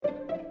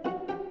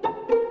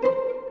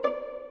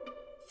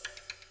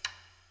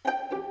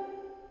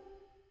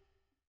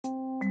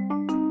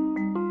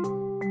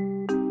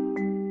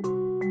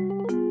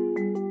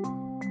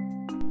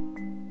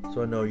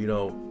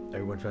know,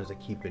 everyone tries to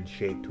keep in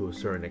shape to a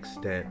certain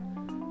extent.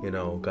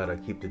 Gotta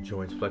keep the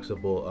joints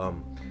flexible.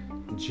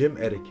 Gym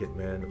etiquette,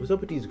 man. What's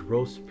up with these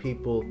gross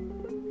people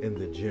in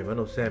the gym? I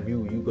know, Sam,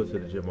 you go to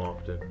the gym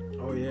often.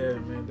 Oh yeah,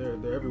 man,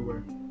 they're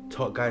everywhere.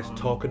 Guys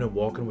talking and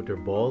walking with their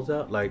balls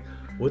out, like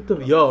what the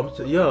yo? I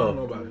don't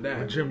know about that.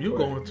 What gym you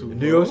going to?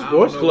 New York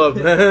Sports Club,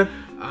 man.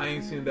 I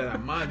ain't seen that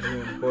at my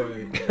gym, but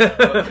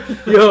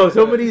yo,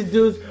 some of these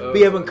dudes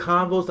be having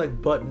combos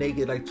like butt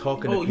naked, like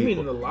talking to people. Oh, you mean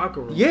in the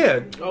locker room?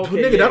 Yeah, Okay,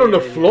 nigga, not on the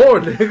floor,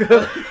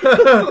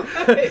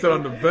 nigga. Sit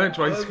on the bench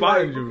while he's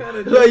spotting you.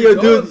 Like, yo,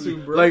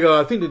 dude, like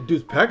I think the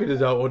dude's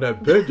packages out on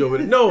that bench over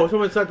there. No,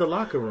 someone inside the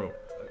locker room.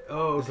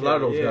 Oh, There's a lot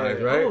of those guys,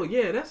 right? Oh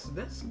yeah,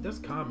 that's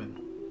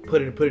common.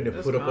 Putting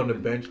their foot up on the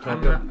bench.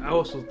 Talking. I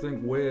also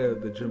think where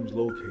the gym's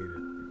located.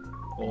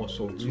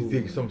 Also, too. You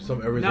think some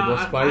areas Nah, are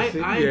more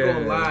spicy? I ain't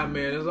gonna lie,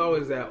 man. There's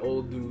always that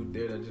old dude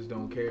there that just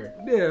don't care.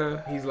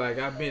 Yeah. He's like,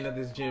 I've been at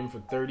this gym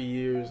for 30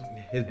 years.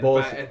 His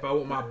balls. If I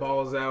want my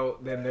balls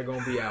out, then they're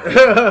gonna be out.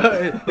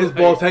 His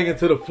balls hanging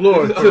to the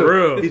floor too. For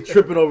real. He's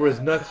tripping over his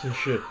nuts and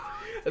shit.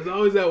 There's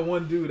always that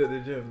one dude at the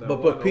gym.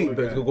 But Pete,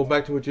 go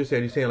back to what you're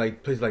saying. You're saying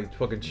like places like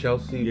fucking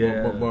Chelsea,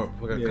 more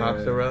fucking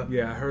cocks are up.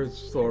 Yeah, I heard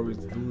stories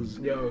of dudes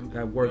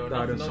that worked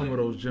out in some of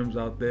those gyms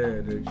out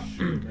there.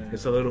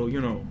 It's a little,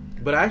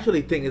 But I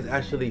actually think it's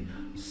actually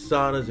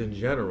saunas in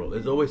general.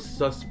 There's always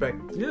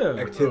suspect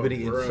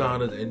activity in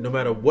saunas, and no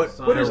matter what.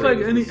 But it's like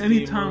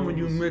any time when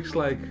you mix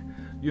like,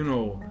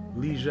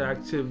 leisure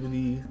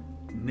activity,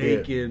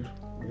 naked.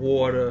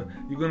 Water,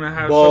 you're gonna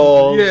have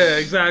balls,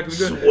 exactly.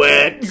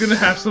 Sweat. You're gonna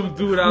have some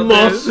dude out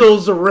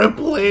muscles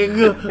rippling.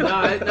 You're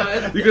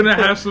gonna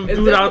have some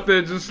dude out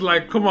there just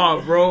like, come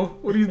on, bro,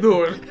 what are you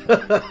doing?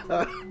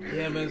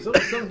 Yeah, man.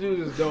 Some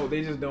dudes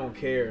just don't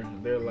care.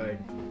 They're like,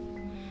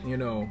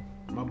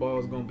 my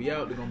ball's gonna be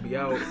out. They're gonna be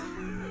out,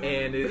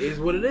 and it is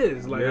what it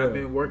is. Like I've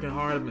been working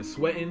hard. I've been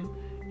sweating.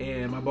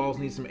 And my balls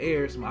need some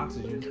air, some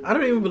oxygen. I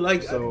don't even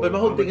like. But my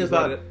whole thing is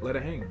about let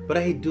it hang. But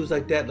I hate dudes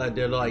like that. Like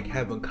they're like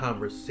having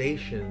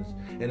conversations,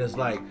 and it's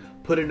like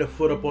putting their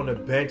foot up on the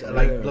bench,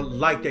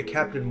 like they're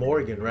Captain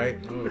Morgan, right?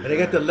 Oh, and they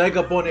got the leg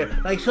up on there,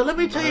 like, so let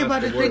me tell you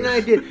about the thing I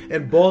did.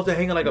 And balls are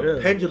hanging like a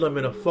pendulum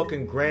in a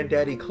fucking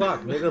granddaddy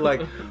clock, nigga.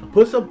 Like,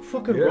 put some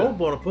fucking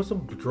robe on, or put some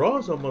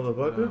drawers on,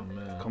 motherfucker.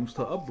 Oh, comes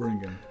to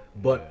upbringing.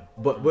 But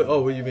what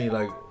do you mean,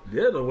 like?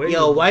 Yeah, the way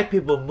white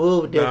people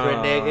move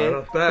different, nigga.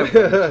 Not that,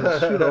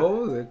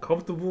 they're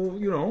comfortable,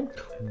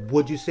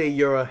 Would you say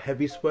you're a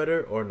heavy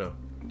sweater or no?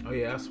 Oh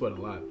yeah, I sweat a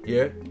lot.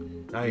 Yeah,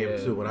 I am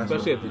too. When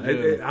especially at the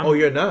gym.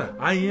 You're not.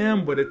 I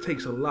am, but it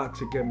takes a lot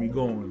to get me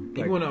going.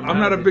 Like, I'm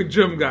not a big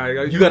gym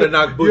guy. You gotta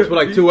knock boots for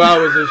like 2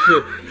 hours and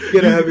shit.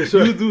 Get a heavy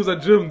sweater. You dude's a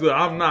gym dude.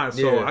 I'm not,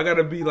 so I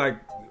gotta be like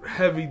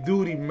heavy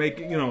duty, make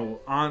it,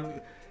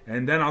 on.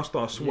 And then I'll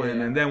start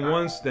sweating, and then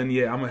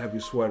I'm a heavy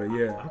sweater.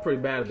 Yeah, I'm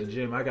pretty bad at the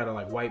gym. I gotta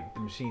like wipe the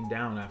machine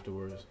down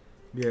afterwards.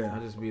 Yeah, I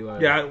just be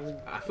like,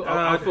 I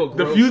feel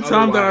the gross. few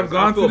times that I've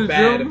gone to the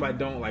gym, if I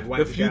don't like wipe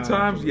the few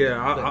times,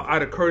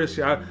 out of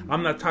courtessy,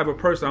 I'm that type of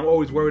person. I'm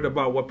always worried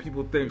about what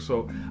people think,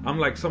 so I'm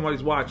like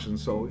somebody's watching.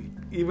 So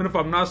even if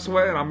I'm not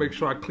sweating, I make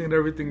sure I clean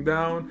everything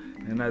down,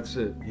 and that's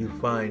it. You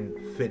find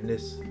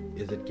fitness?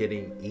 Is it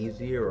getting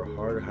easier or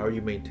harder? How are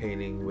you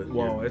maintaining with?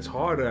 Well, it's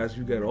harder as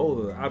you get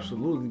older.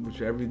 Absolutely, with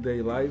your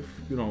everyday life,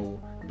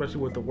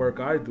 especially with the work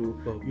I do.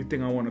 You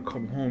think I want to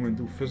come home and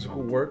do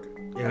physical work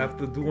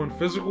after doing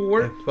physical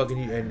work? And fucking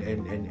you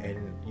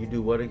and you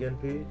do what again,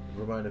 Pete?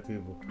 Remind the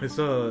people. It's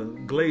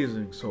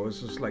glazing, so it's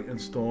just like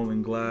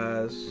installing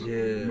glass,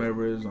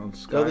 mirrors on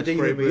skyscrapers. The other day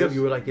you hit me up,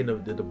 you were like in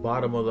the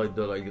bottom of like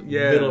the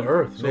Middle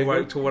Earth. So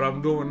right to what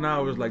I'm doing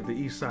now is like the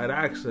East Side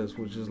Access,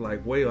 which is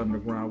like way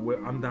underground.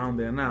 I'm down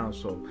there now,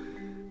 so.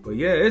 But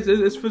yeah,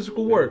 it's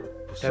physical work.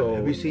 So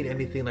have you seen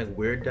anything like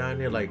weird down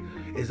there? Like,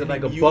 is it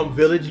like a bum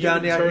village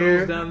down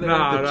there?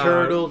 Nah, the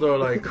turtles or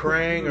like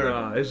Krang or?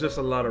 Nah, it's just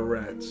a lot of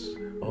rats.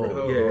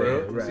 Oh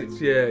yeah, rats.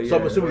 Yeah. So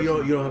I'm assuming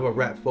you don't have a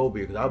rat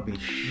phobia, because I'd be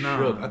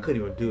shook. I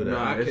couldn't even do that.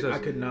 I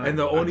could not. And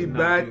the only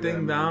bad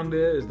thing down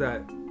there is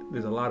that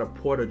there's a lot of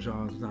porta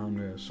johns down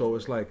there. So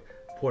it's like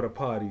porta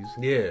potties.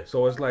 Yeah.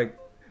 So it's like.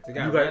 They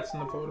got rats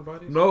in the porta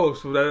potties? No,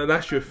 so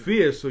that's your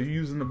fear. So you're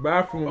using the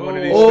bathroom in one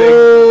of these things.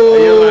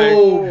 And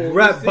you're like,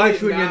 rat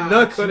bites you in your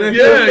nuts.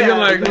 Yeah, you're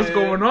like, what's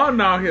going on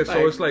down here?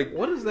 So it's like,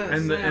 what is that?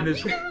 And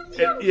it's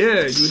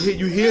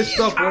you hear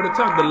stuff all the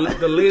time.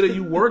 The later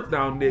you work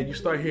down there, you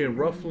start hearing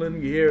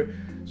ruffling. You hear.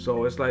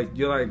 So it's like,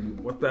 you're like,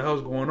 what the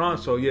hell's going on?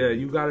 So yeah,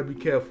 you gotta be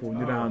careful when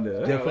you're down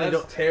there.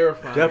 That's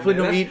terrifying. Definitely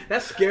don't eat.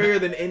 That's scarier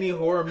than any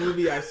horror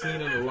movie I've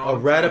seen in a long time. A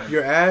rat up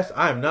your ass?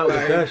 I'm not with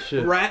that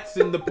shit. Rats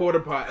in the porta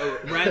potty.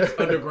 Rats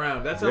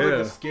underground. That sounds like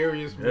the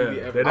scariest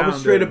movie ever. I would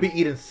straight up be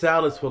eating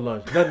salads for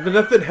lunch.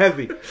 Nothing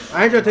heavy.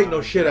 I ain't trying to take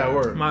no shit at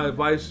work. My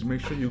advice is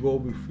make sure you go,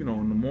 in the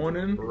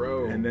morning,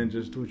 and then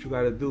just do what you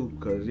gotta do,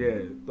 because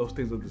those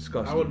things are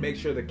disgusting. I would make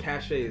sure the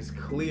cachet is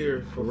clear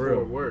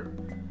before work.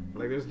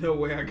 Like, there's no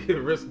way I could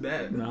risk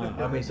that. Nah.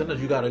 I mean,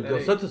 sometimes you gotta go.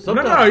 Hey. Sometimes,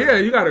 No, yeah,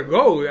 you gotta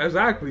go.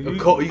 Exactly. you You,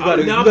 gotta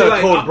I'll be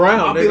like, code brown.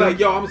 I'll be nigga. like,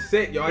 yo, I'm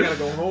sick, yo, I gotta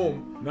go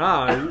home.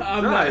 nah,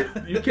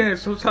 not. you can't.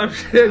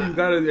 Sometimes yeah, you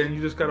gotta, and you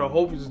just gotta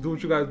hope you just do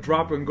what you gotta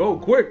drop and go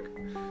quick.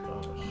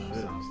 That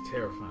sounds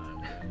terrifying.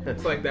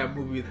 It's like that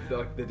movie,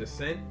 like The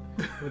Descent,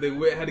 where they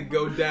had to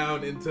go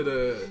down into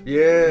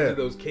into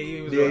those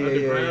caves or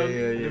underground.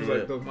 There was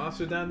like those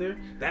monsters down there.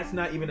 That's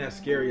not even as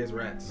scary as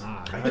rats.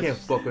 Nah, I can't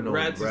fucking know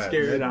Rats is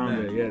scary. They're down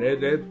there.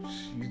 Yeah,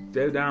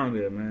 they're down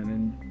there,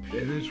 man.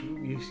 And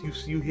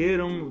it's, you hear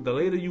them. The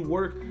later you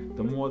work,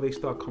 the more they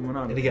start coming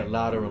out. And they get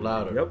louder and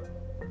louder. Yep.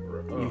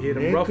 You hear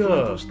them nigga.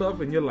 ruffling through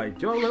stuff, and you're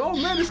like, yo, like, oh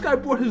man, this guy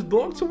brought his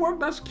dog to work.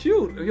 That's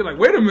cute. And you're like,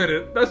 wait a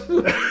minute, that's.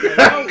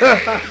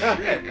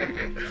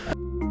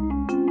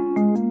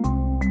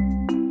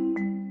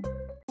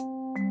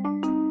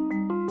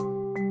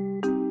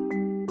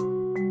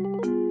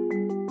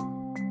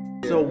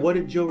 So what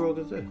did Joe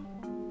Rogan say?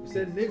 He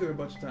said nigger a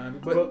bunch of times,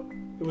 but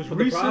it was but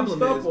the recent problem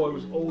stuff is- or it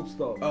was old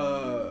stuff.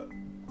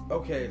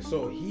 okay,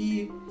 so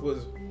he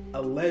was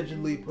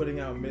allegedly putting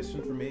out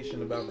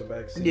misinformation about the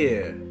vaccine.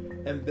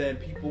 Yeah. And then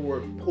people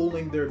were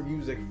pulling their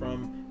music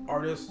from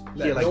artists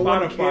that Yeah, like no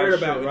one Spotify cared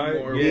shit, about right?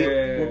 anymore.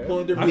 Yeah. We're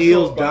pulling their music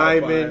Neil from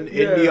Spotify. Diamond,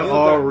 Yeah, India Neil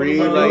Ari,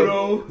 Diamond, like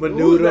Menudo.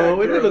 Who's that Menudo.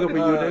 They girl? looking for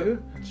you,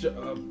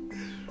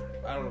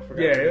 nigga. I don't know.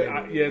 Forgot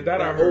her name. Yeah,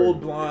 that I That heard. old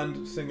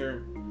blonde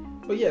singer.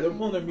 But yeah, they're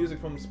pulling their music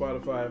from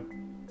Spotify.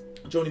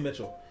 Joni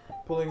Mitchell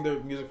pulling their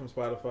music from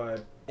Spotify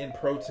in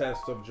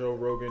protest of Joe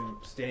Rogan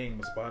staying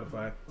with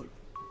Spotify.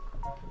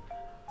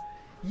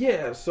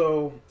 Yeah,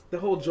 so the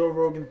whole Joe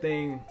Rogan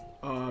thing,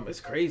 it's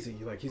crazy.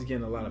 Like, he's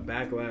getting a lot of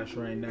backlash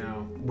right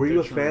now. Were you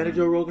a fan of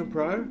Joe Rogan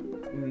prior?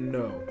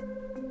 No.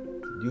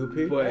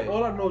 UP? But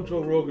All I know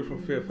Joe Rogan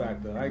from Fear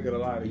Factor. I ain't gonna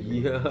lie to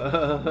you.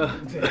 Yeah.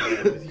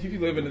 you be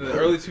living in the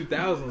early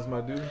 2000s,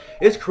 my dude.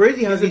 It's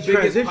crazy how He's he the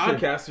biggest transitioned.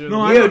 podcaster. No,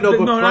 Yeah, I no, know,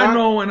 but no, prior- I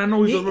know, and I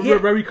know he's He- a he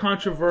had- very He had a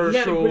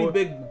controversial. pretty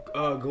big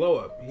glow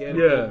up. He had a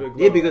Yeah. pretty big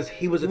glow Yeah, up. because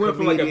he was a He went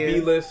from like a comedian.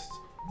 B-list,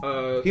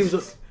 He was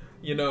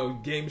a-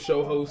 game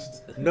show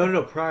host.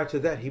 No. Prior to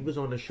that, he was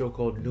on a show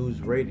called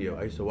News Radio.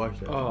 I used to watch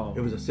that. Oh.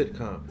 It was a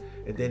sitcom,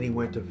 and then he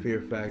went to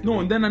Fear Factor.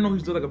 No, and then I know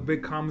he's like a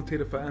big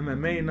commentator for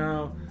MMA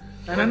now,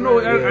 and I Oh, know,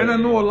 yeah. and I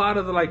know a lot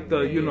of the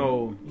you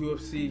know,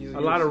 UFC. He's a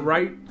lot of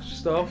right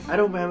stuff. I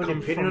don't have any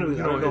comes opinion on it from,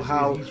 because I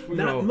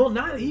don't know how.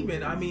 Not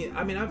even. I mean,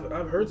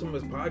 I've heard some of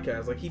his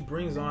podcasts. Like, he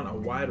brings on a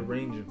wide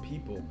range of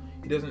people.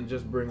 He doesn't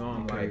just bring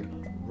on like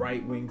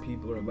right wing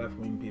people or left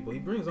wing people. He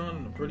brings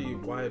on a pretty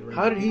wide range.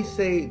 How did he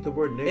say the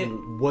word nigga?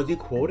 And- Was he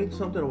quoting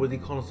something, or was he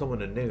calling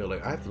someone a nigga?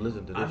 Like, I have to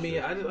listen to this. I mean,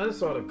 shit. I just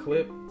saw the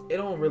clip. It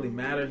don't really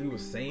matter. He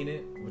was saying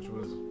it, which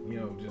was,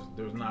 just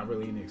there's not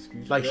really any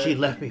excuse. like, for that. she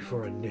left me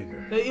for a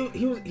nigger.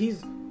 No,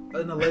 he's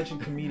an alleged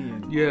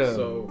comedian. Yeah.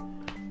 So,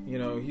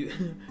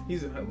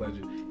 he's an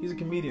alleged. He's a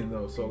comedian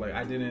though. So like,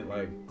 I didn't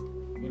like,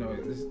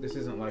 this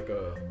isn't like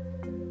a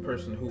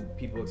person who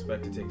people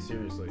expect to take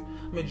seriously.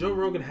 I mean, Joe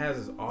Rogan has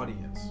his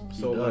audience.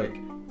 So He does. like,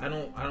 I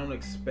don't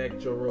expect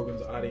Joe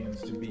Rogan's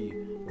audience to be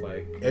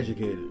like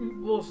Educated.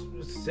 well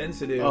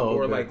sensitive Oh,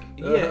 or okay. like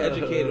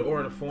educated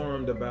or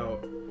informed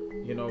about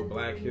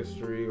Black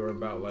history or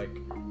about like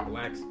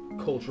Black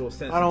cultural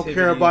sensitivities. I don't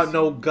care about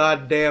no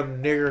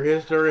goddamn nigger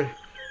history,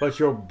 but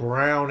your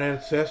brown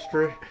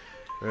ancestry.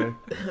 Right?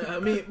 I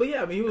mean,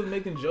 he was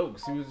making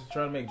jokes. He was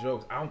trying to make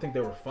jokes. I don't think they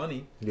were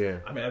funny. Yeah.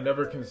 I mean, I've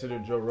never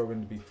considered Joe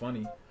Rogan to be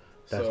funny.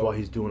 That's why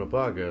he's doing a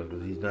podcast,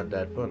 because he's not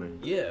that funny.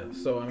 Yeah.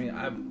 So I mean,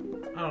 I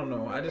don't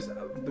know.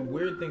 The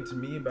weird thing to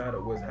me about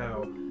it was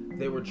how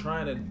they were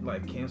trying to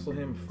like cancel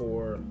him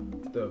for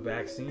the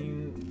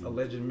vaccine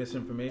alleged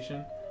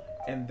misinformation,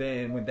 and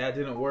then when that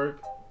didn't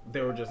work,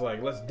 they were just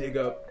like, let's dig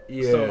up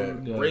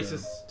some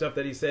racist stuff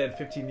that he said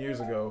 15 years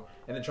ago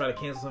and then try to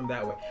cancel him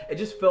that way. It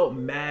just felt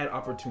mad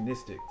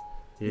opportunistic.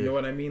 You know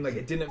what I mean? Like,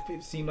 it didn't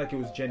seem like it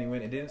was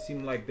genuine. It didn't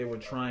seem like they were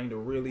trying to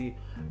really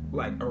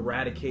like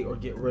eradicate or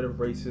get rid of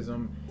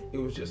racism. It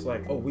was just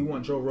like, oh, we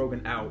want Joe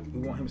Rogan out. We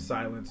want him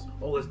silenced.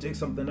 Oh, let's dig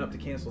something up to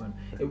cancel him.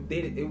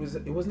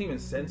 It wasn't even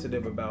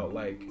sensitive about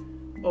like,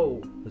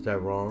 oh, Is that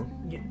wrong?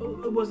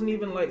 it wasn't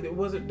even like they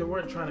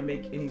weren't trying to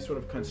make any sort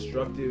of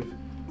constructive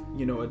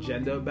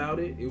agenda about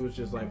it. It was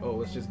just like, oh,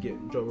 let's just get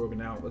Joe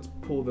Rogan out. Let's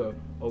pull the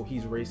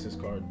he's racist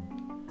card.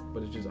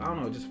 But it just, I don't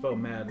know, it just felt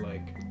mad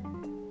like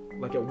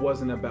it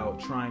wasn't about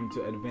trying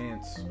to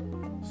advance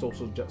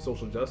social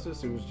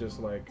justice. It was just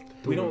like,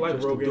 we don't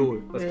like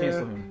Rogan, let's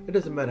cancel him. It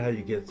doesn't matter how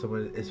you get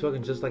someone. It's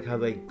fucking just like how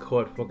they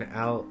caught fucking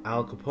Al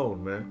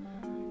Capone, man.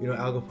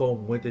 Al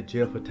Capone went to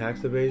jail for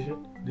tax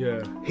evasion.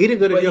 Yeah. He didn't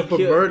go to jail for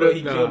murder. But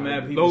he killed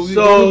mad people.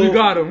 So we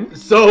got him.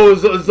 So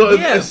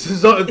Yes.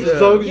 you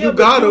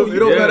got him. It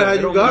don't matter how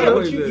you got him.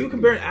 But you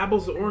comparing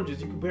apples to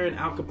oranges. You comparing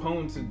Al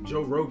Capone to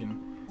Joe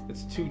Rogan.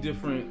 It's two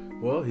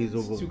different. Well, he's a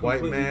two white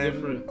completely man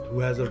different. who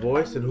has a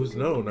voice and who's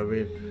known. I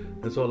mean,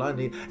 that's all I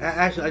need.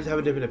 Actually, I just have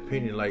a different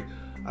opinion. Like,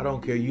 I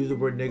don't care. Use the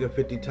word nigga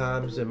 50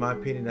 times. In my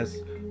opinion, that's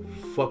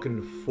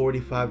fucking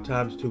 45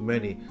 times too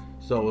many.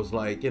 So it's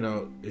like,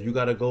 if you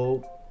gotta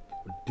go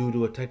due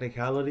to a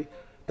technicality,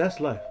 that's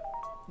life.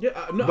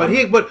 Yeah, no, But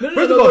no,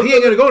 first of all, he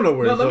ain't gonna go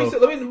nowhere. No, so.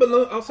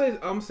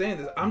 I'm saying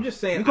this. I'm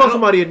just saying. You call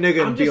somebody a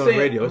nigga I'm and be just on saying,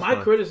 radio. It's my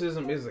fine.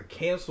 criticism is the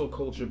cancel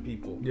culture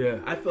people. Yeah.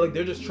 I feel like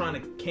they're just trying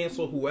to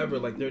cancel whoever.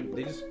 Like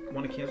they just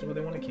want to cancel who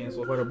they want to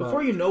cancel. What about-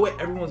 Before you know it,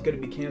 everyone's gonna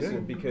be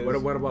canceled because.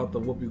 What about the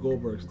Whoopi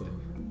Goldberg stuff?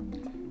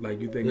 Like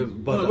you think? Yeah, it's-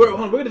 but- Hold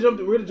on, we're gonna jump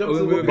to we're the gonna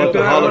Whoopi get to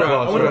Goldberg. Holocaust,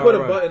 I want to right, put a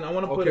right. button. I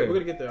want to put Okay. it. We're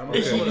gonna get there.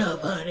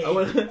 Okay. I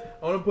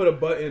want to put a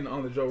button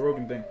on the Joe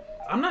Rogan thing.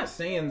 I'm not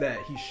saying that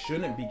he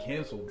shouldn't be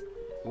canceled.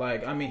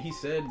 Like, I mean, he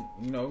said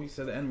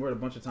the N-word a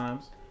bunch of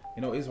times.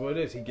 You know, is what it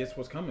is. He gets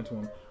what's coming to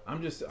him.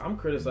 I'm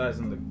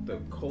criticizing the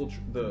culture,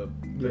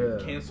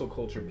 the cancel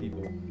culture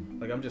people.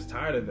 Like, I'm just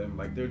tired of them.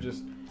 Like, they're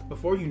just,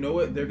 before you know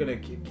it, they're gonna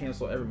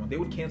cancel everyone. They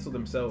would cancel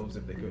themselves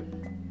if they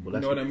could. Well,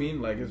 You know what I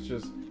mean? Like, it's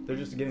just, they're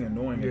just getting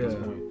annoying at this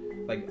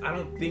point. Like, I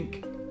don't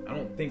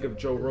think of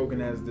Joe Rogan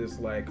as this,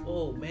 like,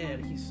 oh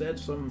man, he said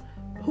some,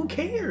 who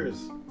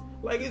cares?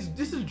 Like,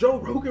 this is Joe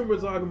Rogan we're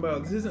talking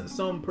about. This isn't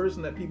some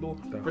person that people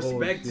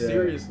respect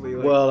seriously.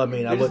 Like, Well, I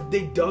mean,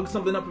 they dug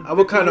something up. I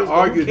would kind of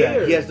argue Who that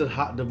cares? he has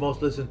the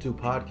most listened to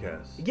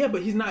podcast. Yeah,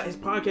 but he's not. His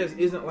podcast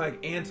isn't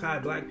like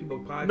anti-black people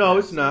podcast. No,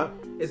 it's not.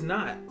 It's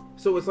not.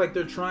 So it's like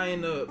they're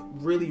trying to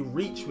really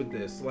reach with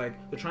this. Like,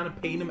 they're trying to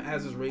paint him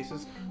as his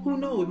racist. Who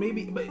knows?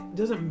 Maybe, but it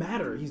doesn't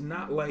matter. He's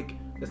not like,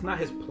 it's not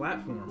his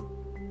platform.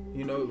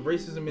 You know,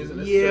 racism isn't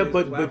necessarily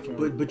his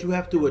platform. but you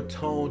have to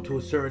atone to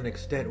a certain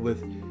extent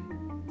with.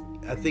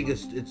 I think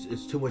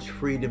it's too much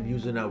freedom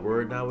using that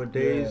word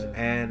nowadays,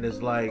 and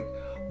it's like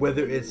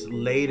whether it's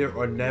later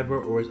or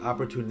never, or it's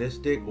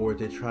opportunistic, or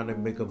they're trying to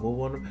make a move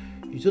on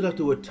them. You still have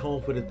to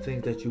atone for the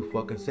things that you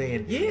fucking say.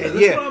 And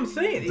that's what I'm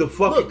saying. The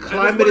fucking Look,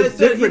 climate is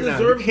different now.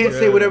 You can't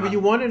say whatever you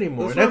want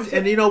anymore.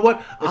 And you know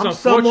what? I'm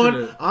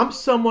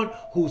someone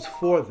who's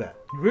for that.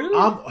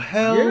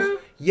 Really?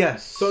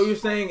 Yes. So you're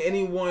saying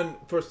anyone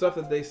for stuff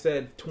that they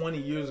said 20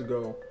 years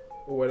ago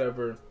or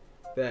whatever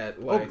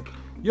that like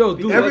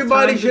dude,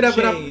 everybody should have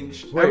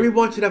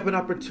everyone should have an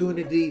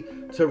opportunity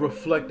to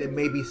reflect and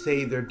maybe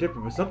say they're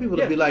different. But some people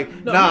will be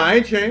like, no, I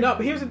ain't changed. No,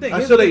 but here's the thing.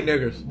 I still ain't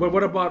niggers. But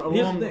what about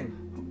Here's the thing.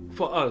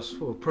 For us,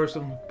 for a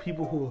person,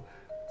 people who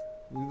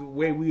the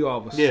way we are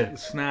was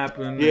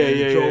snapping and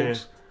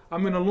jokes. I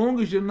mean, as long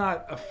as you're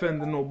not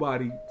offending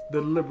nobody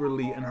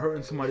deliberately and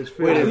hurting somebody's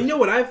feelings. You know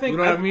what I think? You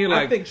know what I mean?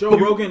 Like, I think Joe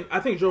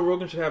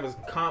Rogan should have his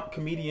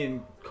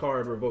comedian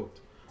card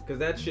revoked. Because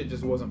that shit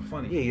just wasn't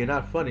funny. Yeah, you're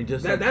not funny.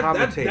 Just that's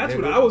commentate.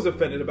 what I was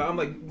offended about. I'm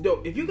like,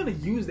 yo, if you're gonna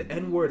use the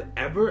N-word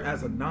ever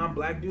as a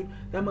non-black dude,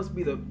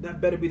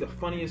 that better be the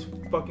funniest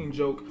fucking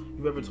joke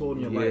you've ever told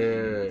in your life.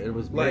 Yeah, it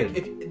was like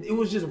it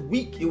was just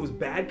weak. It was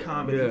bad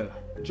comedy. Yeah.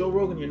 Joe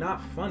Rogan, you're not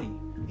funny.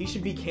 He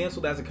should be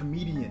canceled as a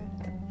comedian.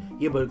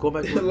 Yeah, but go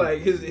back to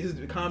like his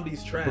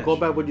comedy's trash. But go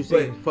back what you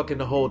saying, fucking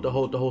the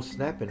whole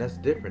snapping. That's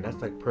different.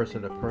 That's like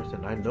person to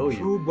person. I know you.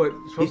 True, but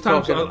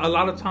sometimes a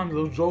lot of times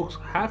those jokes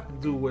have to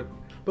do with.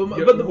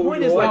 But the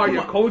point is, like,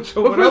 your coach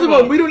or but first of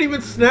all, we don't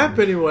even snap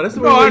anymore. That's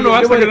I know.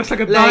 That's like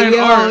a dying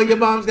art. Your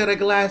mom's got a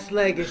glass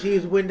leg and she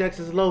uses Windex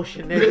as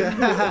lotion, nigga.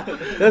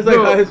 That's like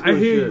high school I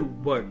hear shit. you,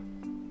 but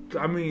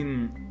I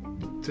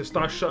mean, to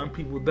start shutting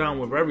people down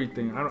with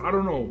everything, I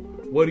don't know.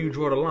 Where do you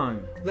draw the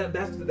line?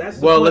 That's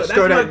well, let's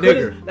start at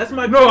nigger. That's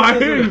my criticism. I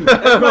hear you.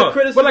 That's my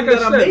criticism. But like I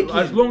said, I'm making.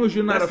 as long as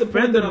you're not That's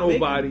offending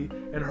nobody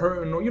and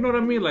hurting, you know what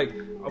I mean? Like,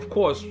 of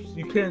course,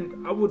 you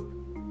can. I would.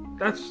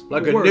 That's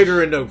like a worst.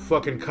 nigger and a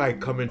fucking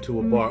kite come into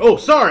a bar. Oh,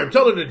 sorry, I'm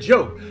telling a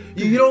joke.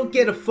 You don't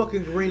get a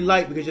fucking green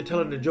light because you're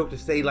telling the joke to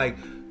say like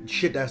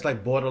shit that's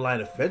like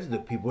borderline offensive to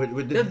people.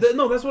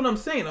 No, that's what I'm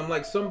saying. I'm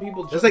like, some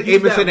people. That's like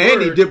Amos and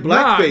Andy did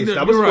blackface.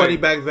 That was funny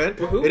back then.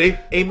 Who? It ain't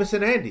Amos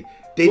and Andy.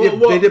 They did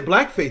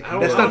blackface.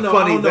 That's not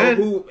funny then. I don't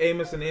know who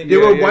Amos and Andy. They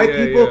were white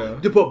people.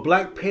 They put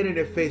black paint in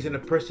their face and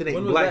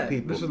impersonating black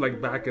people. This is like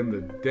back in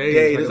the day.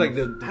 Yeah, it's like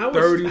the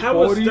 30s,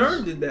 Howard 40s.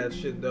 Stern did that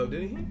shit though,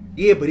 didn't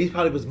he? Yeah, but he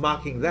probably was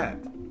mocking that.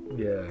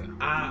 Yeah.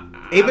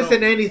 Amos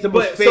and Andy's the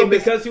most famous. So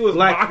because he was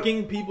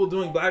mocking people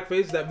doing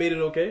blackface, that made it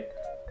okay?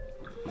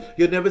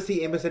 You'll never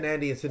see Amos and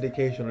Andy in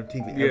syndication on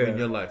TV ever in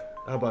your life.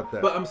 How about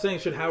that? But I'm saying,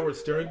 should Howard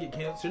Stern get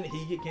canceled? Shouldn't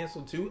he get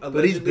canceled too?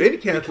 But he's been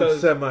canceled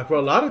for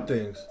a lot of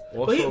things.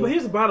 But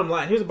here's the bottom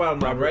line. Here's the bottom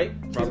line, right?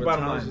 Here's the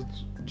bottom line.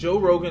 Joe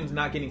Rogan's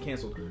not getting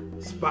canceled.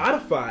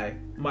 Spotify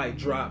might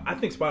drop. I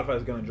think Spotify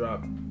is going to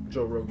drop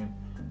Joe Rogan.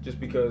 Just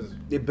because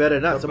it better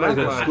not. Somebody's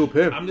gonna scoop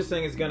him. I'm just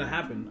saying it's gonna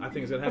happen. I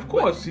think it's gonna happen. Of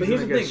course, but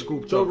here's the thing: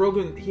 scooped Joe up.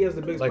 Rogan, he has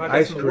the biggest like podcast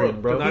ice in the cream,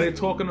 world, bro. Now they're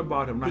talking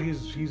about him. Now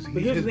his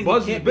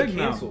buzz is big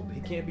now.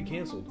 He can't be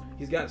canceled.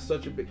 He's got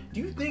such a big.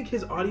 Do you think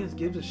his audience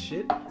gives a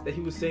shit that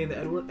he was saying the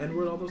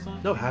N-word all those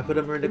times? No, half of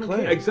them are in the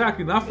Klan.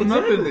 Exactly, not for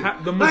Exactly.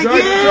 nothing. The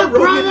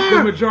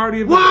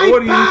majority of the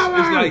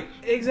audience is like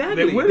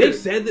exactly. They've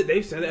said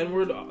the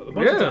N-word a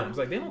bunch of times.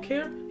 Like they don't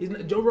care.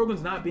 Joe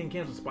Rogan's not being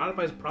canceled.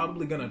 Spotify's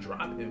probably gonna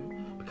drop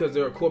him. Because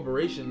they're a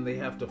corporation, they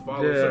have to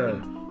follow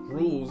certain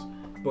rules.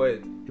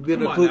 But he's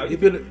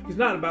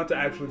not about to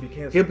actually be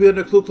canceled. He'll be in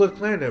the Ku Klux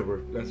Klan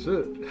network. That's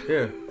it.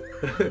 Yeah.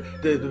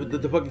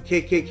 the fucking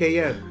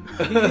KKKN.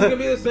 He's gonna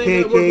be the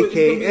same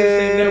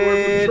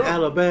KKKN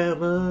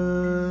Alabama.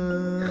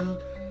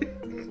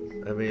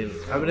 mean,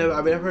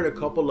 I've heard a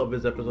couple of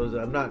his episodes.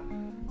 I'm not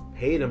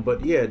hating him,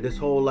 but yeah, this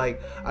whole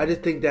like, I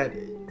just think that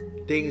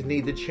things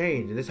need to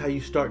change, and this is how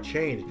you start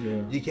change.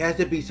 Yeah. You has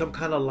to be some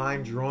kind of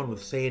line drawn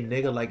with saying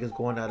nigga like it's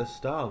going out of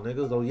style.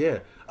 Niggas, oh yeah,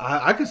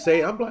 I could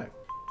say I'm black.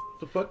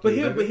 The fuck. But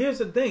you, but here's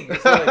the thing.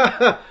 It's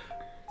like,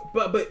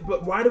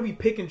 but why do we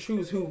pick and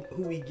choose who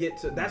we get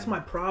to? That's my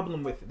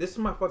problem with it. This is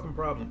my fucking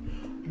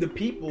problem. The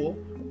people,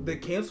 the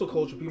cancel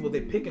culture people,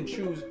 they pick and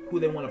choose who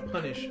they want to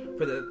punish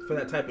for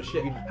that type of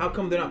shit. How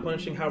come they're not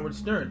punishing Howard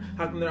Stern?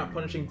 How come they're not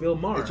punishing Bill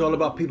Maher? It's all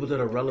about people that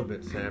are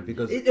relevant, Sam.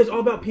 Because it's all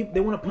about people.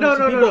 They want to punish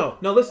the people.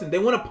 No, listen. They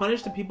want to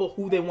punish the people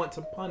who they want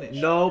to punish.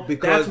 No,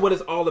 because that's what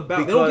it's all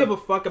about. They don't give a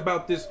fuck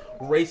about this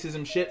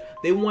racism shit.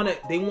 They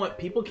want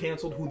people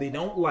canceled who they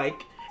don't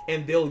like.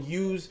 And they'll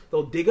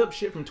dig up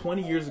shit from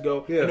 20 years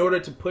ago in order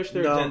to push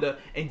their agenda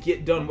and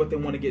get done what they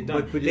want to get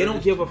done. But they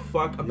don't give a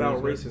fuck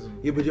about racism.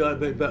 Yeah,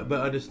 but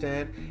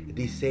understand,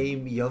 these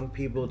same young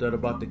people that are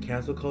about the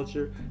cancel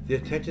culture, their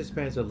attention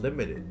spans are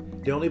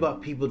limited. They're only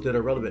about people that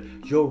are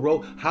relevant. Joe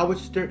Rogan, Howard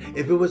Stern.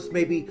 If it was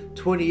maybe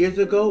 20 years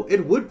ago,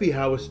 it would be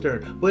Howard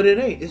Stern. But it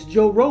ain't. It's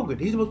Joe Rogan.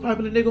 He's the most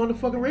popular nigga on the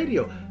fucking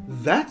radio.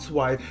 That's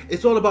why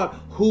it's all about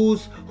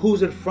who's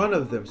in front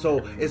of them. So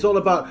it's all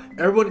about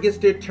everyone gets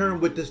their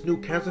turn with this new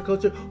cancel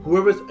culture.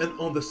 Whoever's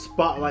on the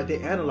spotlight, they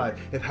analyze.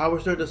 If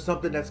Howard Stern does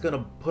something that's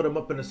gonna put him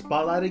up in the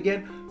spotlight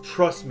again,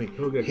 trust me,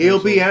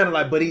 he'll be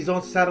analyzed. But he's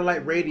on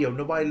satellite radio.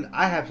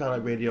 I have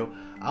satellite radio.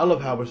 I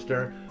love Howard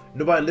Stern.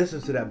 Nobody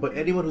listens to that, but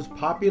anyone who's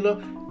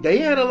popular,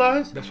 they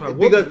analyze. That's right.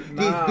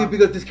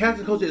 Because this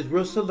cancel culture is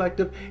real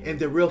selective and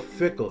they're real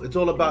fickle. It's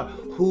all about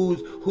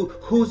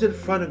who's in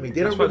front of me. They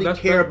don't really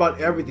care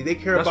about everything. They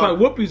care about. That's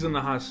why Whoopi's in the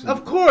hot seat.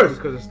 Of course,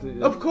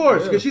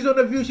 because she's on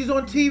The View. She's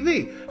on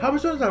TV.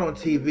 Howard Stern's not on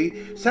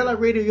TV. Satellite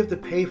radio you have to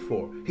pay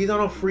for. He's not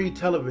on free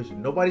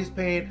television. Nobody's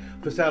paying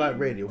for satellite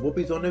radio.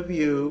 Whoopi's on The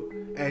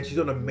View, and she's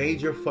on a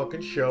major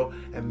fucking show,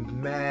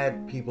 and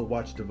mad people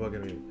watch the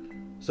fucking View.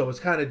 So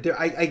it's kind of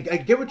different. I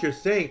get what you're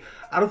saying.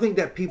 I don't think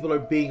that people are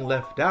being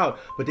left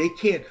out, but they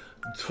can't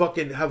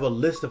fucking have a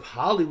list of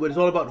Hollywood. It's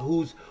all about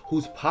who's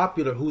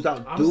popular, who's out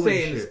doing shit. I'm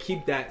saying is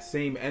keep that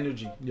same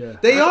energy. Yeah,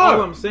 they are.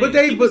 All I'm saying.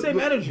 But keep the same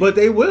energy. But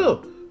they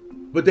will.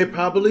 But they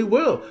probably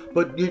will.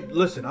 But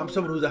listen, I'm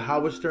someone who's a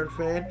Howard Stern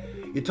fan.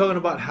 You're talking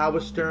about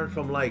Howard Stern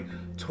from like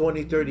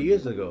 20, 30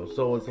 years ago.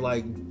 So it's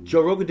like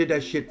Joe Rogan did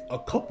that shit a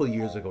couple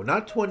years ago.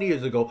 Not 20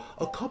 years ago,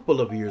 a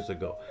couple of years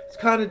ago. It's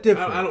kind of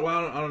different. I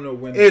don't know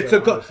when. But it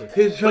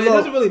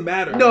doesn't really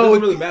matter. No, it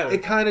doesn't really matter.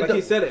 It kind of like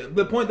he said it.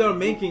 The point that I'm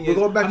making is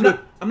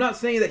I'm not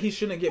saying that he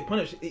shouldn't get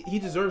punished. He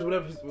deserves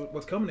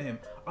what's coming to him.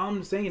 All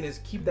I'm saying is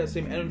keep that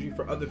same energy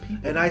for other people.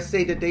 And I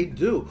say that they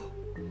do.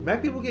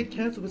 Mad people get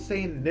canceled for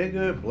saying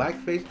nigger,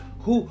 blackface.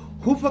 Who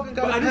fucking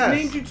got I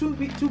just named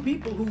you two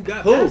people who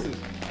got passes.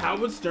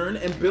 Howard Stern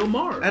and Bill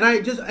Maher. And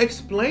I just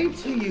explained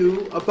to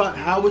you about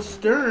Howard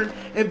Stern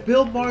and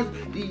Bill Maher.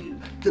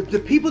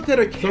 The people that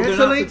are canceling, so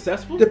they're not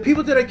successful? The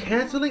people that are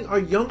canceling are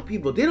young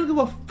people. They don't give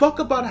a fuck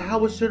about a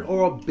Howard Stern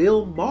or a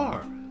Bill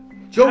Maher.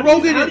 Joe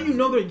Rogan. How do you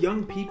know they're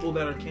young people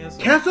that are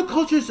canceling? Cancel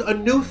culture is a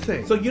new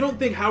thing. So you don't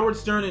think Howard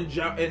Stern and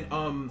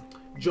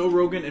Joe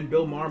Rogan and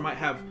Bill Maher might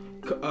have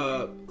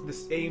the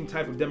same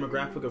type of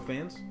demographic of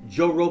fans?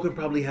 Joe Rogan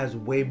probably has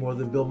way more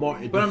than Bill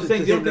Maher. But I'm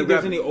saying, you don't think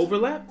there's any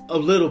overlap? A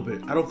little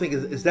bit. I don't think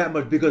it's that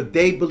much because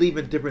they believe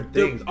in different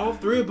things. All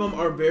three of them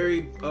are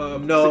very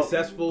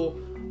successful,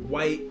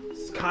 white,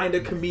 kind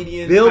of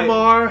comedian. Bill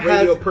Maher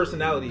radio has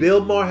personality.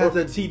 Bill Maher has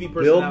a TV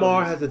personality. Bill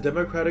Maher has a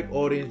Democratic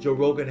audience. Joe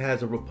Rogan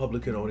has a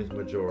Republican audience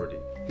majority.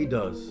 He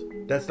does.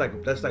 That's like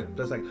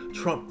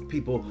Trump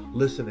people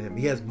listen to him.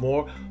 He has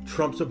more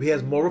Trump, so he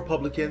has more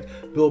Republicans.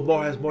 Bill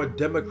Maher has more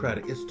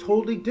Democratic. It's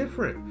totally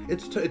different.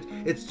 It's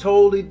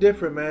totally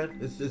different, man.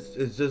 It's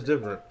just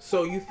different.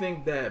 So you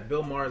think that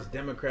Bill Maher's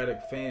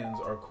Democratic fans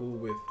are cool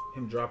with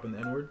him dropping the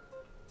N-word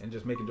and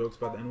just making jokes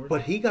about the N-word?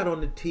 But he got on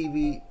the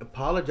TV,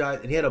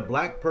 apologized, and he had a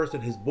black person,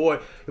 his boy.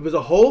 It was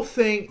a whole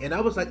thing, and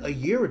that was like a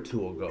year or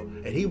two ago.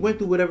 And he went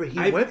through whatever he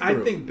went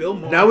through. I think Bill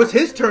Maher... Now it's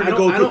his turn to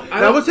go through.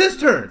 That was his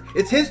turn.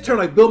 It's his turn.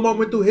 Like Bill Maher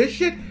went through his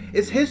shit.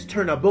 It's his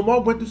turn now. Bill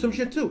Maher went through some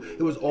shit too.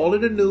 It was all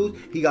in the news.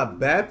 He got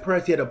bad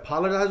press. He had to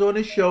apologize on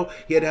his show.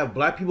 He had to have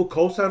black people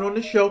co-sign on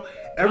the show.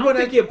 Everyone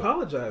I don't think he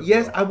apologized.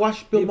 Yes, I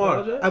watched Bill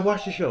Maher. I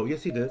watched the show.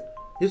 Yes, he did.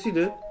 Yes, he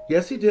did.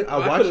 Yes, he did. I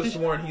watched it. I could have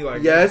sworn he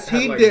like. Yes,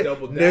 he did.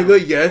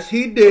 Nigga, yes,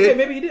 he did. Okay,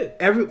 maybe he did.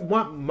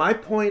 My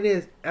point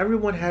is,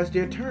 everyone has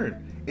their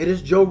turn. It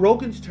is Joe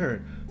Rogan's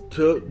turn.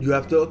 You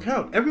have to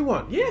account.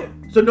 Everyone. Yeah.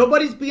 So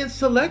nobody's being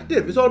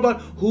selective. It's all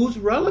about who's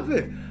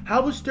relevant.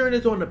 Howard Stern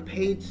is on a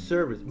paid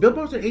service. Bill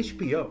Maher's on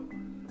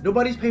HBO.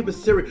 Nobody's paying for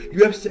Siri.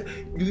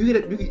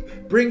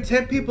 You bring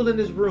 10 people in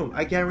this room.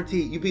 I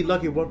guarantee you'd be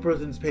lucky if one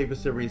person's paying for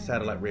Sirius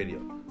satellite radio.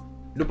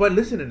 Nobody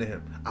listening to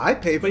him. I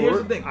pay for it. But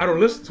here's the thing. I don't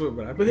listen to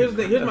it, but here's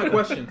the thing. Here's my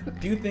question.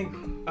 Do you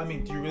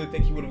really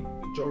think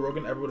Joe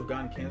Rogan ever would have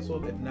gotten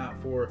canceled if not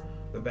for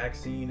the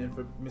vaccine and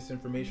for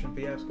misinformation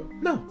fiasco?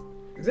 No.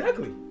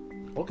 Exactly.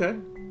 Okay.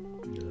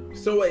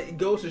 So it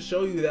goes to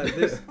show you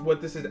that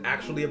what this is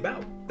actually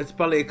about. It's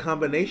probably a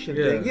combination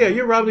Yeah. thing. Yeah,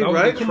 you're probably That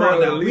was right. the Come on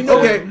now. Okay. We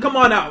know, come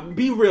on out.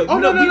 Be real. Oh,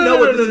 we know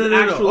what this is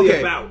actually Okay.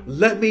 about.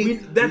 Let me.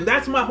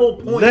 That's my whole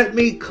point. Let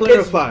me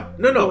clarify.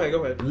 No.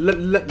 Go ahead.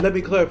 Let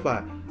me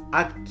clarify.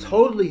 I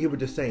totally hear what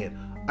you're saying.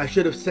 I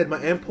should have said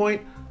my end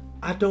point.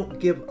 I don't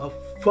give a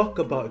fuck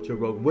about Joe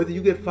Rogan. Whether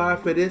you get fired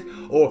for this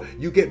or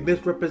you get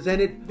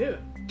misrepresented. Yeah.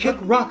 Kick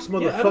rocks,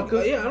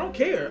 motherfucker. I don't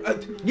care.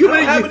 You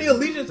don't have any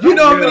allegiance. You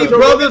know how many Joe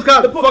brothers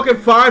Rogan- got fucking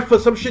fired for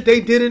some shit they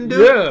didn't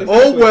do? Yeah. Oh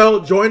Exactly. well,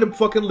 join the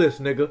fucking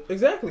list, nigga.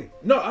 Exactly.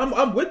 No,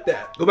 I'm with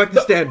that. Go back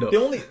to stand-up.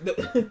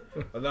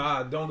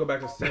 Nah, don't go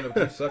back to stand up.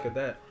 You suck at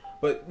that.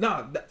 But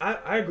nah,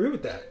 I agree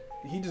with that.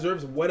 He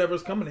deserves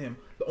whatever's coming to him.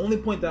 The only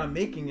point that I'm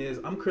making is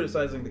I'm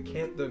criticizing the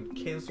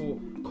cancel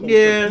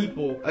culture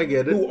people. I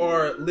get it. Who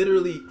are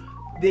literally,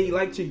 they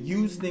like to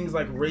use things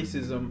like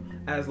racism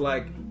as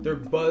like their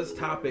buzz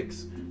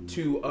topics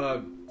to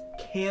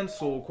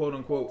cancel, quote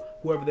unquote,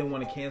 whoever they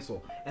want to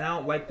cancel. And I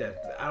don't like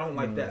that. I don't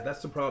like that.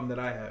 That's the problem that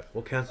I have.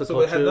 Well, cancel So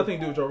culture. it has nothing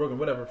to do with Joe Rogan,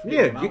 whatever.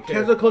 Yeah, I don't care.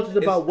 cancel culture is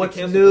It's about the what's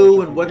cancel new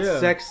culture and what's people. Yeah.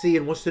 sexy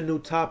and what's the new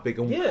topic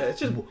and Yeah, it's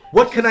just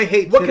what can I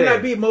hate what today? can I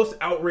be most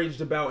outraged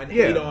about and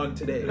Yeah. hate on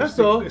today? That's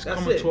all. It's That's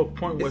coming it. to a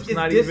point where it's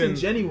not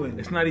disingenuine.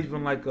 It's not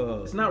even like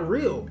a. It's not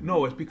real.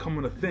 No, it's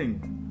becoming a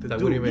thing to Like,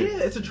 do. what do you mean? Yeah,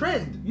 it's a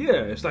trend. Yeah,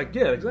 it's like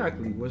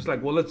exactly. It's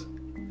like let's,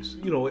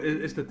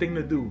 it's the thing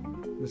to do.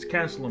 Let's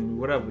cancel them,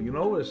 whatever.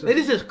 It's Hey,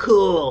 this is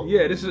cool.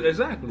 yeah, this is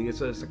exactly.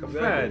 It's like a Exactly.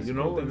 fad, It's a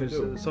cool thing and to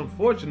do. it's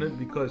unfortunate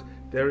because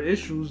there are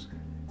issues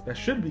that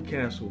should be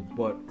canceled,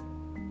 but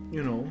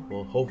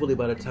Well, hopefully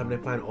by the time they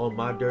find all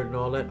my dirt and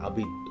all that, I'll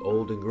be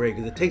old and gray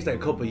because it takes like a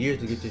couple of years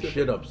to get this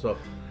shit up. So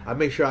I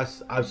make sure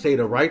I say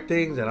the right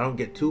things and I don't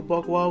get too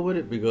buck wild with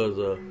it because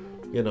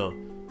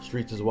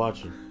streets is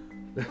watching.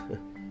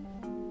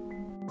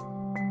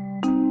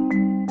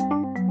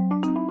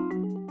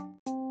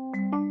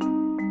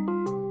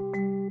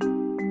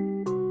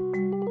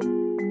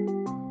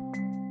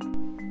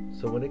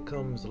 So when it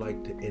comes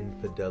like to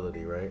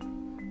infidelity, right?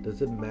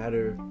 Does it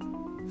matter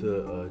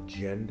the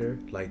gender?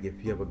 Like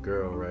if you have a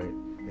girl, right,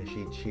 and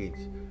she cheats,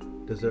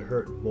 does it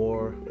hurt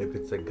more if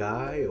it's a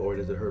guy or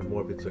does it hurt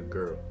more if it's a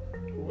girl?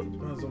 Well, it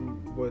depends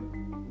on what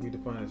we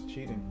define as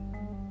cheating.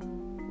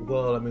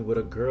 Well, I mean, with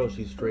a girl,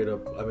 she's straight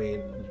up,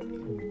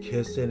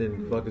 kissing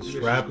and fucking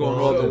strap going on,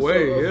 all the and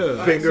way,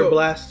 yeah. finger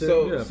blasting. Yeah,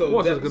 of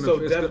course it's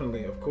gonna-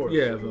 definitely, of course.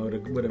 yeah, with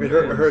a It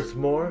man. hurts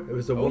more if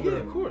it's a Oh woman. yeah,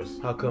 of course.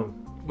 How come?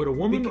 With a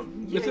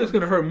woman, Because- it's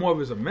gonna hurt more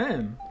if it's a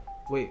man.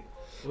 Wait.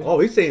 Oh,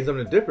 he's saying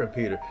something different,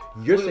 Peter.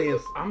 You're saying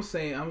I'm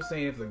saying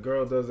if the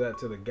girl does that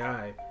to the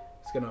guy,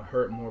 it's gonna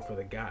hurt more for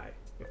the guy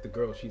if the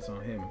girl cheats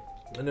on him.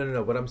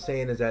 no. What I'm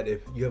saying is that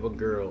if you have a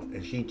girl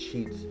and she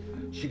cheats,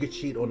 she could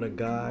cheat on a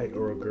guy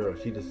or a girl.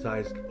 She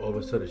decides all of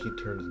a sudden she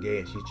turns gay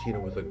and she's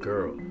cheating with a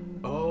girl.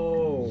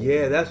 Oh.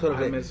 Yeah, that's what I'm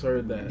I saying.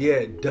 misheard that.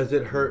 Yeah, does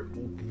it hurt?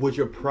 Would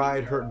your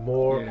pride hurt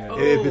more Yeah.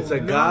 if it's a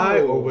guy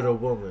no. or with a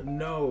woman?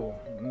 No.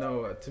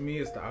 To me,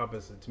 it's the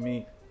opposite. To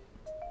me,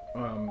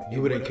 You it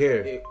wouldn't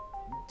care.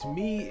 To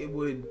me, it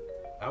would.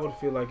 I would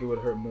feel like it would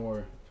hurt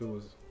more if it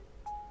was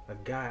a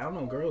guy. I don't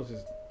know. Girls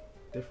is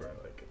different.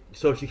 Like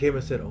So if she came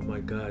and said, "Oh my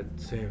God,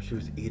 Sam, she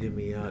was eating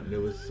me out and it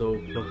was so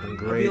fucking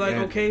great." I'd be like,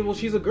 and, okay, well,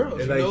 she's a girl.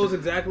 She and like- knows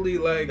exactly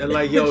like. and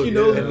like, yo, she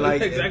knows and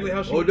like, exactly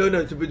how she. Oh no,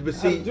 but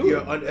see, do you're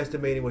it.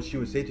 underestimating what she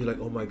would say to you. Like,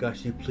 oh my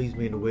gosh, she pleased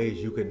me in ways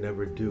you could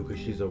never do because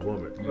she's a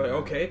woman. Like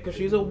okay, because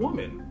she's a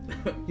woman.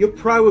 Your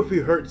pride would be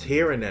hurts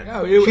hearing that.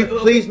 Yeah, it she would-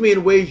 pleased me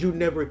in ways you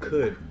never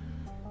could.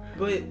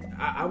 But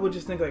I would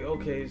just think like,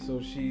 okay,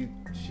 so she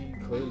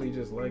clearly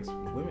just likes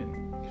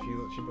women.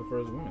 She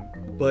prefers women.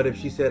 But if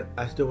she said,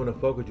 "I still want to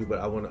fuck with you, but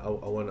I want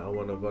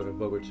to fucking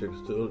fuck with chicks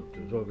too,"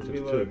 fuck with Be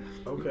chicks like,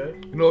 too. okay.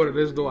 You know what it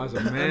is though. As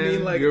a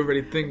man, like- you're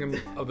already thinking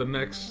of the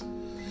next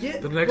Yeah.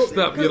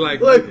 step. You're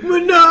like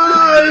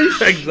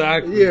Minaj.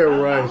 exactly. Yeah, I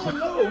right. don't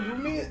know. For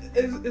me,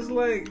 it's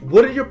like.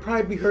 Wouldn't your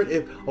pride be hurt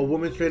if a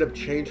woman straight up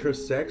changed her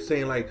sex,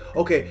 saying like,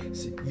 okay,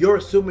 you're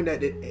assuming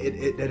that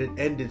it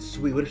ended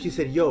sweet. What if she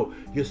said, "Yo,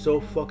 you're so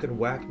fucking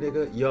whack,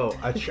 nigga. Yo,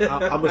 I'm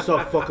gonna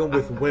start fucking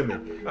with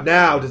women."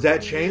 Now, does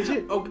that change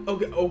it?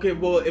 Okay.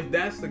 Well, if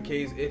that's the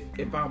case,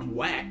 if I'm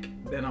whack,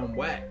 then I'm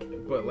whack.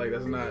 But like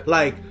that's not.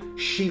 Like,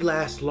 she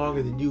lasts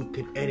longer than you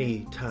could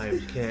any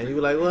time can. You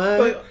be like, what?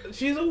 Like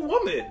she's a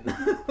woman.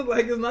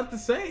 Like it's not the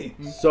same.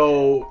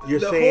 So you're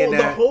saying the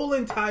that whole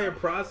entire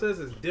process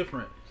is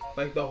different.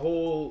 Like the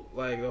whole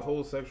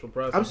sexual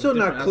process. I'm is still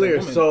different not as a clear.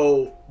 woman.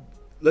 So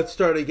let's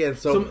start again.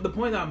 So So the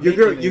point I'm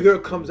your making girl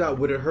comes out.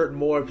 Would it hurt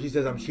more if she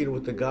says I'm cheating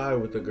with the guy or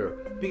with the girl?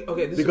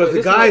 okay, Because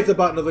the guy is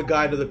about another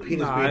guy, another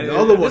penis Nah, being the yeah,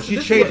 other one. this- She's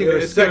this changing is her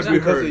what- It's sex gonna be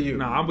because hurt. of you.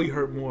 Nah, I'll be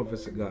hurt more if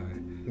it's a guy.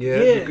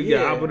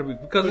 Yeah. I'm gonna be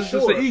because For it's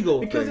just sure. an ego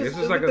Because thing. it's It's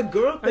just like with the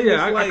girl thing, yeah,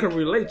 it's I like- can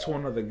relate to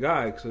another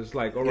guy because it's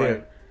like, all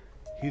right,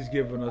 he's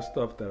giving us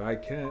stuff that I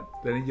can't,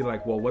 then you're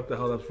like, well, what the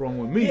hell that's wrong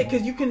with me? Yeah,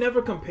 because you can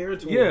never compare it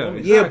to a woman.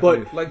 Exactly. Yeah,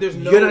 but like there's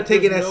no, you're not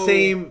taking that no,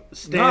 same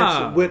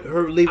stance with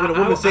her leaving a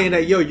woman saying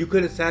that, yo, you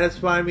couldn't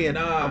satisfy me, and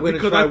I'm going to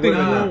because try I think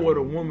women now. more with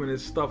a woman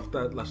is stuff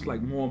that's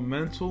like more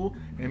mental,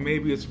 and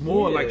maybe it's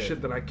more like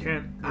shit that I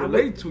can't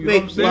relate to. You know what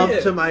I'm Make saying?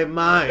 love to my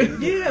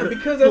mind. Yeah,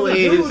 because as a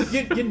Please.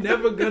 dude, you're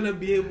never gonna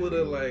be able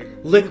to like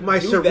Lick my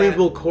do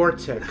cerebral that.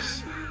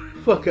 cortex.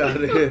 Fuck out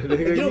of here, nigga.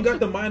 If you don't got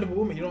the mind of a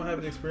woman, you don't have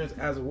an experience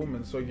as a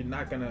woman, so you're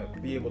not gonna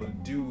be able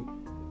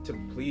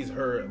to please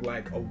her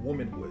like a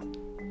woman would.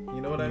 You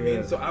know what I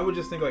mean? So I would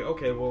just think like,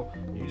 okay, well,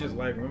 you just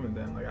like women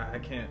then. Like I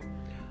can't.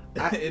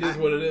 It is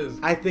what it is.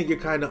 I think you're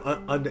kind of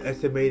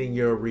underestimating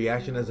your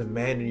reaction as a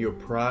man and your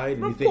pride.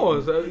 And Of you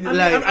course, think,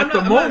 at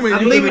the moment,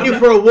 I'm leaving you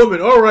for a woman.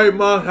 All right,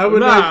 ma. Have a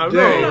nice day.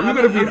 No, you're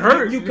gonna be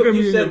hurt.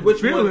 You said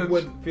which feelings. one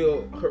would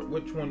feel hurt,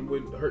 which one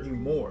would hurt you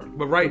more.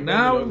 But right The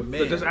now, woman or the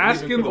man, just even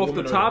asking for off the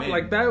woman or top man.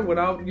 like that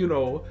without,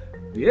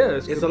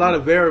 it's a lot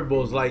of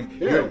variables. Like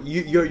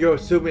you're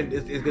assuming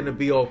it's gonna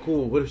be all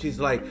cool. What if she's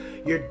like,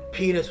 your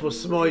penis was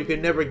small, you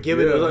could never give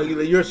it? Yeah. Like,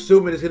 you're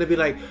assuming it's gonna be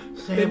like,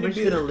 Sam, we're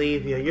just gonna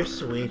leave you. You're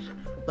sweet.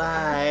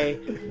 Bye.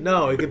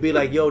 No, it could be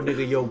like, yo,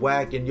 nigga, you're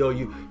whack, and yo,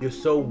 you're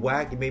so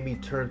whack, it made me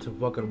turn to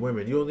fucking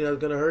women. You don't think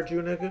that's gonna hurt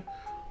you, nigga?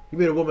 You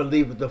made a woman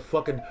leave with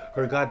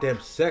her goddamn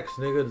sex,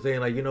 nigga, saying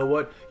like, you know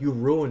what? You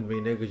ruined me,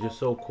 nigga. You're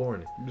so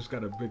corny. You just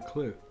got a big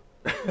clip.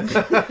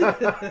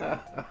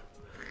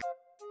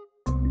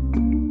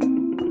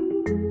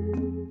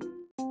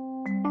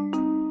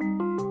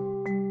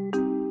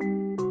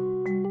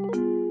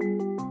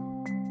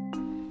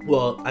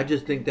 Well, I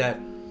just think that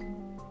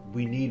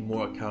we need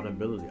more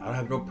accountability. I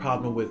have no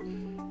problem with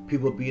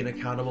people being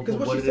accountable for Because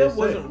what what it she is. said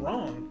wasn't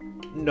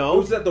wrong. No. It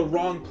was at the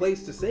wrong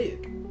place to say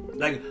it.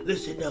 Like,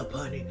 listen up,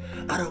 honey.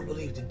 I don't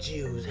believe the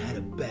Jews had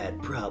a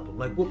bad problem.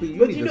 Like, Whoopi, you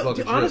But need you to know,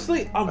 fucking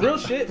honestly, on real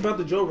shit about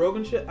the Joe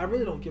Rogan shit, I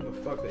really don't give a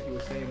fuck that he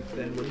was saying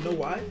the N-word. You know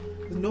why?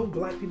 Because no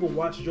black people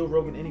watch Joe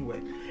Rogan anyway.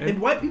 And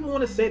white people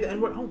want to say the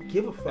N-word. I don't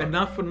give a fuck. And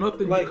not for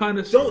nothing, Like, you kind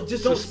of don't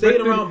say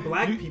it around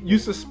black people. You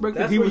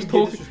suspected That's he where was you get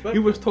talking. disrespectful. He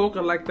was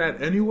talking like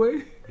that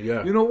anyway.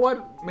 Yeah. You know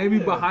what? Maybe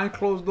behind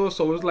closed doors,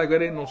 so it's like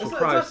it ain't no It's not-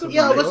 surprise. it's not to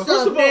Yo, me, what's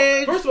bro.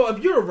 up? First of all,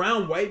 if you're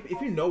around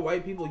if you know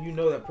white people, you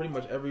know that pretty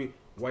much every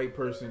white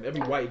person,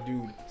 every white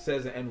dude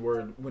says the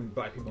N-word when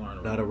black people aren't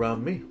around. Not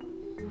around me.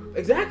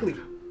 Exactly.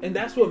 And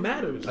that's what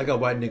matters. I got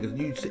white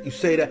niggas. You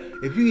say that.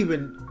 If you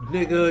even,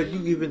 nigga,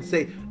 you even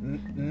say,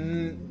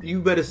 you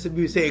better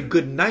be saying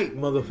good night,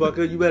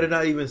 motherfucker. You better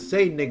not even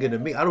say nigga to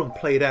me. I don't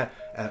play that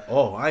at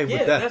all. I ain't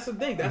with that. That's the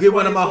thing. That's Get why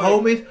one of my it's like-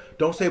 homies,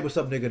 don't say what's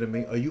up nigga to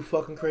me. Are you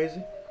fucking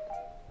crazy?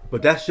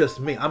 But that's just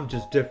me. I'm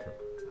just different.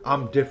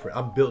 I'm different.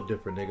 I'm built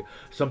different, nigga.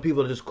 Some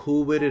people are just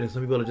cool with it, and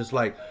some people are just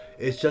like,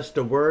 it's just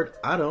a word.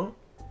 I don't.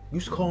 You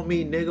just call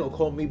me nigga or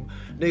call me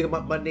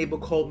nigga. My neighbor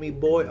called me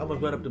boy. I'm gonna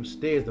run up them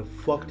stairs and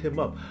fucked him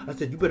up. I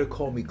said, you better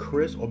call me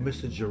Chris or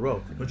Mr.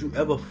 Jerome. Don't you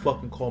ever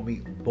fucking call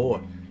me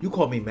boy. You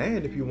call me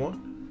man if you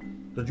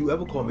want. Don't you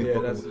ever call me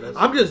fucking that's-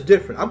 I'm just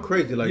different. I'm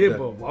crazy like that.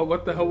 But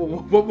what the hell?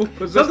 What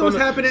was Something was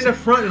happening in the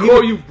front. And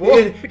Call you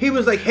boy. and he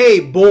was like,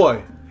 hey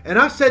boy. And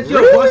I said, yo,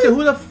 Really? I said,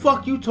 who the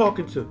fuck you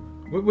talking to?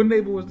 What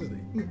neighbor was this?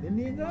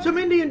 Indian guy? Some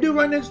Indian dude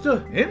right next to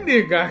her.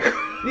 Indian guy.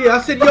 Yeah,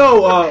 I said,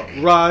 yo,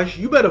 Raj,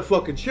 you better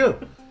fucking chill.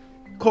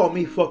 Call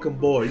me fucking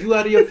boy. You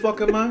out of your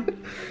fucking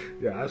mind?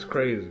 Yeah, that's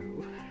crazy.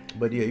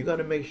 But yeah, you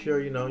gotta make sure,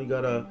 you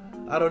gotta,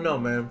 I don't know,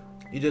 man.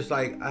 You just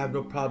like, I have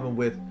no problem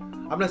with,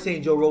 I'm not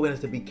saying Joe Rogan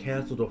has to be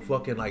canceled or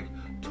fucking like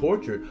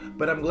tortured,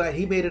 but I'm glad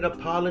he made an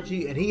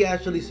apology and he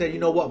actually said, you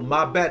know what,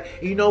 my bad.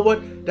 And you know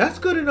what? That's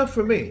good enough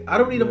for me. I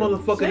don't need a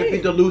motherfucker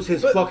Same. to lose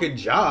his But- fucking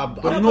job.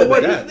 But I'm you know good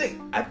what? with Here's the that.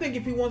 thing. I think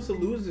if he wants to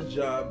lose his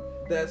job,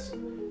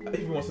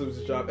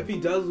 if he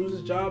does lose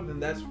his job, then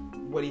that's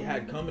what he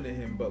had coming to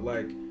him. But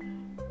like,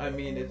 I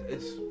mean,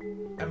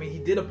 he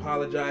did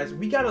apologize.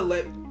 We gotta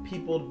let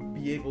people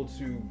be able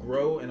to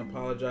grow and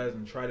apologize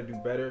and try to do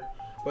better.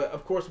 But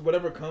of course,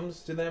 whatever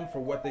comes to them for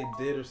what they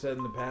did or said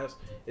in the past,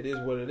 it is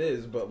what it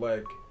is. But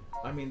like,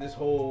 I mean, this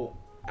whole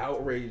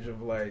outrage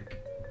of like,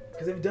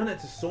 because they've done it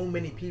to so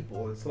many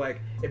people. It's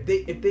like if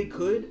they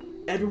could,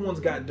 everyone's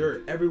got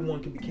dirt.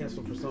 Everyone could be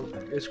canceled for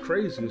something. It's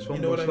crazy. It's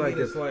almost know what I like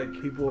mean? if It's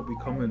like- people are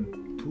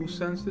becoming too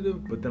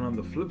sensitive, but then on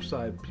the flip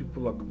side,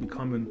 people are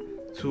becoming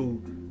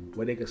too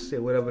where they can say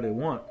whatever they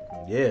want.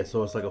 Yeah,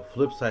 so it's like a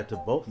flip side to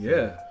both.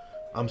 Yeah.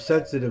 I'm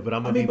sensitive, but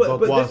I'm gonna be but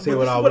buck wild and say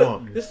what I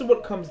want. This is what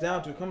it comes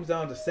down to. It comes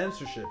down to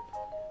censorship.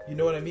 You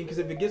know what I mean? Because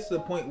if it gets to the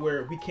point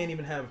where we can't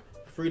even have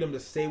freedom to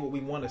say what we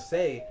want to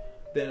say,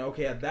 then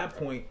okay, at that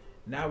point,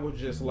 now we're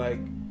just like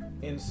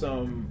in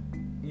some,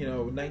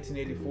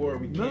 1984.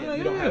 We can't.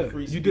 We don't have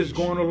free speech. You're just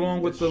going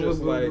along with It's the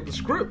just with the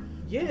script.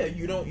 Yeah,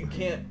 you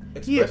can't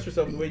express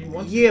yourself the way you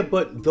want to. Yeah,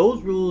 but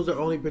those rules are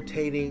only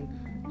pertaining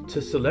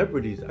to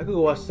celebrities. I could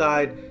go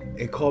outside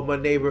and call my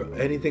neighbor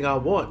anything I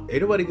want.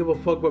 Ain't nobody give a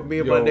fuck about me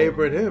and my Yo.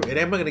 neighbor and him. And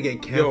am I gonna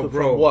get canceled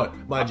bro. from what?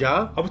 My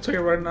job? I'm gonna tell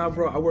you right now,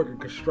 bro. I work in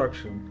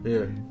construction.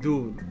 Yeah.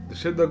 Dude, the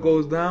shit that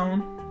goes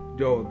down,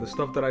 yo, the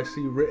stuff that I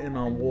see written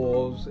on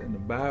walls in the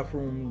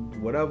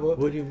bathroom, whatever.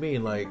 What do you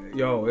mean, like,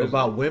 Yo, it's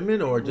about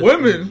women or just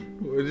women.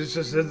 It's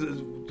just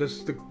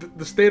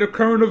the state of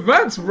current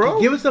events, bro.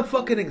 Give us a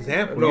fucking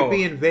example. No. You're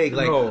being vague.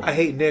 Like, No. I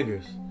hate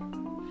niggers.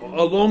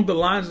 Along the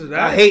lines of that,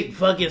 I hate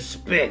fucking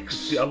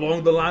spics.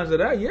 Along the lines of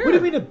that, yeah. What do you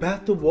mean the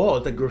bathroom wall?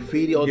 It's like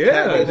graffiti all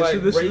Yeah, tatted. like this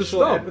is the racial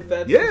stuff.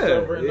 epithets and Yeah,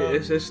 stuff written on-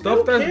 it's stuff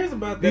Who that cares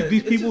about that?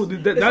 these It's people.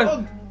 just- that,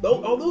 it's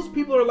all those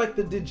people are like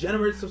the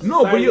degenerates of No,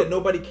 society but you- that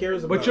nobody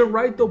cares about. But you're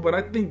right though. But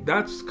I think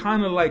that's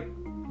kind of like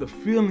the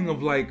feeling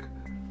of like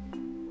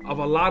of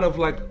a lot of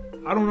like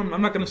I don't know.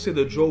 I'm not gonna say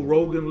the Joe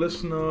Rogan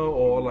listener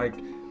or like,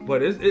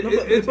 but it's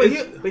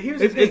but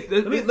here's the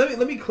thing.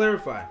 Let me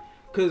clarify.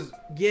 Because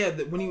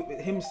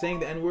him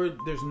saying the N-word,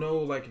 there's no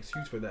like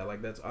excuse for that.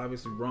 Like that's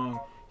obviously wrong.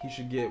 He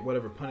should get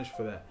whatever punished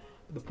for that.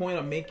 The point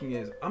I'm making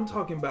is I'm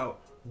talking about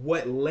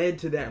what led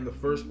to that in the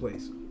first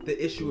place.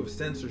 The issue of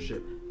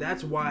censorship.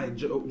 That's why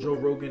Joe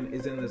Rogan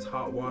is in this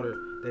hot water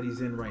that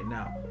he's in right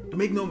now.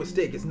 Make no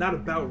mistake, it's not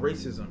about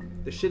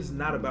racism. The shit is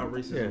not about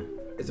racism.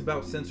 Yeah. It's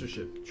about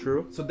censorship.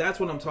 True. So that's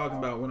what I'm talking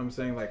about when I'm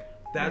saying like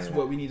that's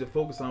what we need to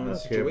focus on in the I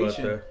don't care about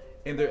situation.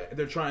 that. And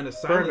they're trying to Burn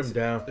silence him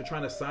down. They're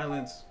trying to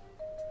silence.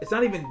 It's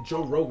not even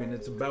Joe Rogan.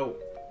 It's about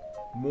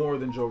more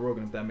than Joe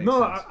Rogan, if that makes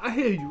sense. I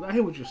hear you. I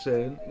hear what you're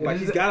saying. Like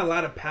he's got a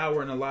lot of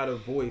power and a lot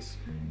of voice,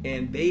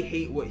 and they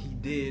hate what he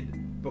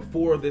did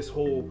before this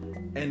whole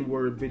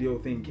N-word video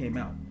thing came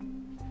out,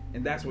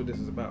 and that's what this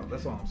is about.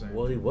 That's all I'm saying.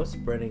 Well, he was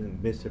spreading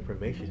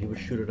misinformation. He was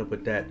shooting up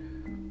with that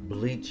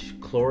bleach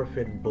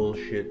chlorophyll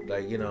bullshit.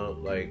 Like, you know,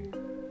 like,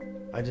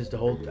 the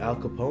whole Al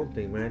Capone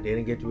thing, man. They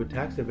didn't get you a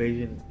tax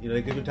evasion. You know,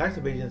 they get you a tax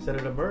evasion instead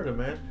of a murder,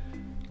 man.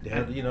 They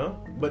had, you know.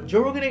 But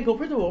Joe Rogan ain't go.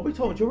 First of all, we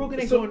told him Joe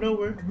Rogan ain't going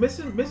nowhere.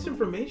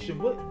 Misinformation.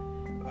 What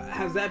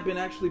has that been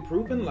actually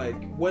proven?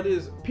 Like, what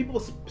is people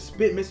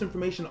spit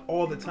misinformation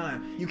all the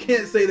time? You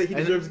can't say that he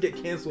deserves to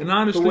get canceled and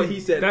honestly, for what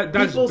he said.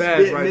 that's people bad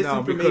spit right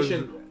now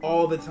misinformation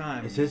all the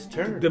time. It's his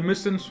turn. The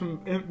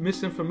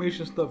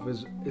misinformation stuff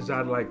is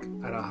at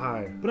a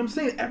high. But I'm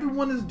saying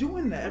everyone is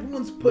doing that.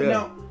 Everyone's putting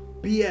out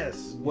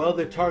BS. Well,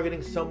 they're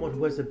targeting someone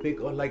who has a big,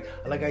 like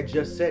I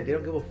just said, they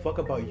don't give a fuck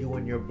about you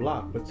and your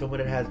block, but someone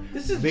that has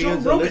This is Joe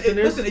millions Rogan. of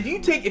listeners. Listen, if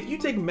you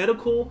take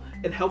medical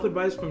and health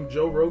advice from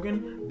Joe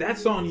Rogan,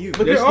 that's on you.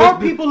 But there are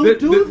people who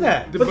do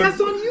that. But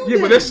that's on you. Yeah,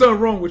 then. but there's something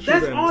wrong with you.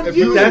 That's then. on If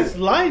you. That's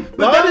life.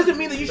 But that doesn't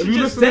mean that you should you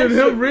just listening to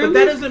censor. him, really? But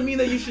that doesn't mean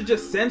that you should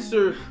just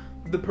censor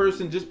the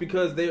person just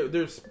because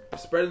they're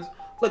spreading.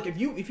 Look, if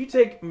you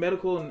take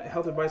medical and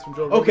health advice from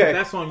Joe Rogan,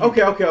 that's on you.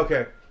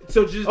 Okay.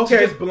 So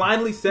just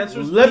blindly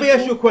censor. Let me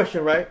ask you a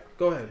question, right?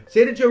 Go ahead.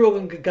 Say that Joe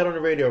Rogan got on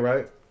the radio,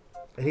 right?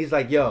 And he's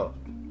like, yo,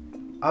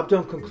 I've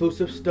done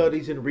conclusive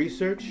studies and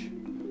research.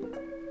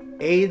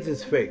 AIDS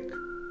is fake.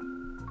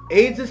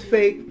 AIDS is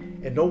fake,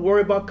 and don't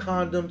worry about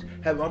condoms.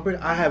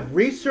 I have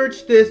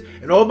researched this,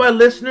 and all my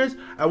listeners,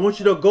 I want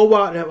you to go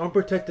out and have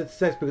unprotected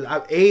sex because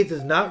AIDS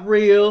is not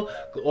real.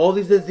 All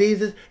these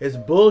diseases is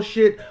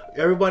bullshit.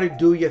 Everybody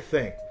do your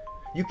thing.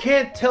 You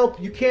can't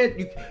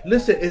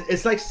listen,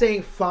 it's like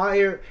saying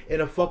fire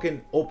in a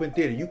fucking open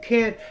theater. You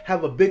can't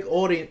have a big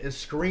audience and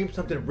scream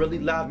something really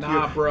loud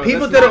to bro,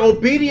 people that are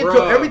obedient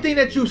to everything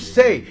that you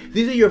say.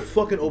 These are your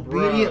fucking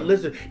obedient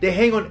listeners. They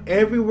hang on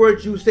every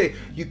word you say.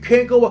 You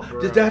can't go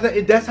out.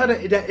 That's how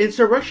that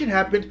insurrection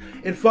happened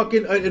in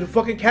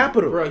fucking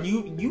Capitol. Bro,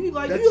 you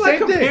like Same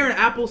comparing thing.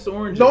 apples to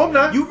oranges. No, I'm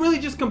not. You really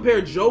just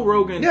compare Joe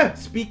Rogan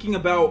speaking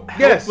about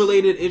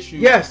health-related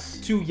issues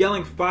to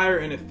yelling fire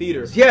in a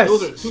theater. Yes.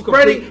 Those are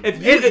two Spreading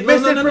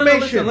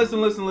misinformation.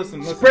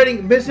 Listen.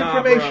 Spreading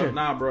misinformation.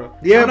 Nah, bro.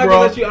 Yeah, I'm not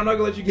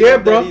gonna let you get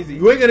out that easy.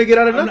 You ain't gonna get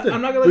out of nothing.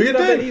 I'm not gonna let you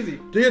get out that easy.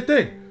 Do your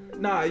thing.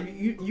 Nah,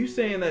 you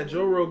saying that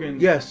Joe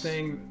Rogan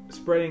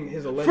spreading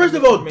his alleged First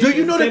of all, do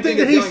you know the thing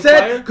that he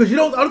said? Because I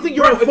don't think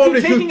you're informed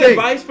as you think.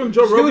 Advice from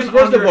Joe Rogan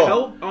First of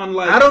all,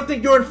 I don't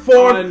think you're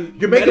informed.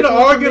 You're making an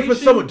argument for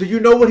someone. Do you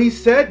know what he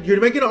said? You're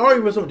making an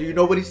argument for someone. Do you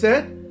know what he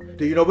said?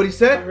 Do you know what he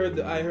said?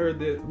 I heard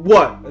the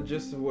what? A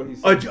gist of what he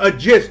said. A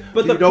gist.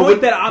 But the point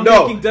that I'm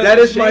making doesn't change. That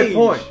is my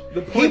point.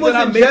 The point that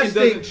I'm making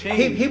doesn't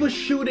change. He was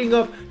shooting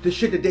up the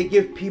shit that they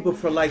give people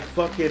for like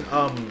fucking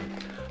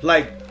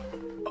like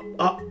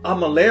a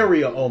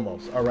malaria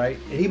almost. All right,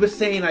 and he was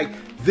saying like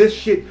this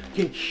shit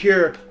can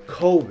cure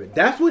COVID.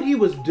 That's what he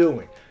was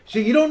doing. So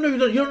you don't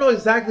know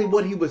exactly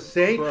what he was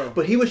saying,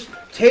 but he was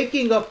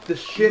taking up the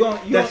shit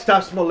that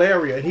stops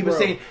malaria, and he was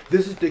saying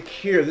this is the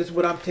cure. This is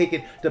what I'm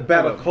taking to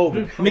battle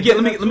COVID.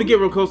 Let me get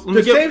real close.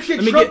 Same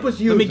shit Trump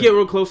was using. Let me get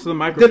real close to the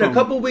microphone. Then a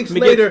couple weeks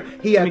later,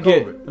 he had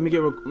COVID. Let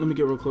me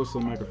get real close to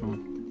the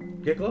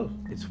microphone. Get close.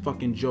 It's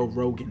fucking Joe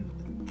Rogan.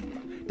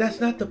 That's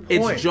not the point.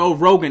 It's Joe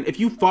Rogan. If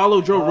you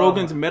follow Joe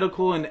Rogan's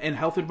medical and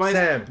health advice,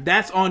 Sam,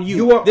 that's on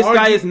you. This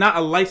guy is not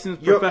a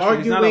licensed professional.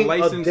 He's not a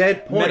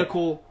licensed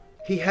medical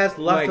He has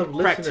lots of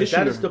listeners.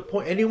 That is the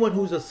point. Anyone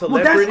who's a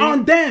celebrity. Well, that's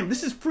on them.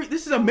 This is free.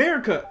 This is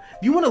America.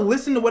 If you want to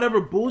listen to whatever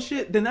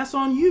bullshit, then that's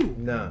on you.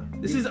 Nah.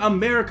 This is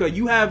America.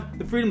 You have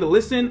the freedom to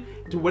listen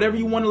to whatever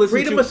you want to listen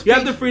freedom to. Of speech. You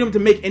have the freedom to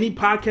make any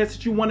podcast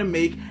that you want to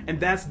make, and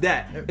that's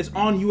that. It's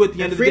on you at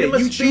the end of the day.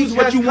 You choose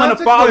what you want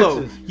to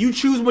follow. You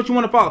choose what you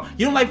want to follow.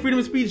 You don't like freedom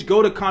of speech?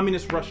 Go to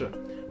communist Russia.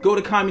 Go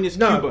to communist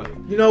Cuba.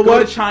 You know go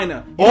what? to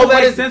China. All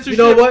that is censorship.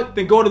 You know what?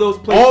 Then go to those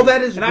places. All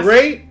that is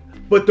great.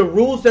 But the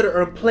rules that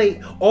are in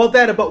play, all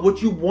that about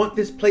what you want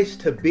this place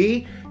to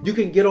be, you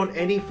can get on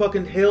any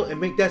fucking hill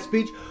and make that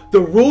speech. The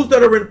rules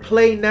that are in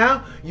play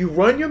now, you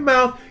run your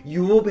mouth,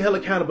 you will be held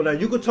accountable. Now,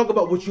 you can talk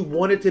about what you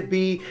want it to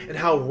be and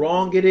how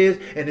wrong it is,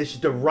 and it's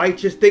the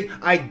righteous thing.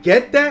 I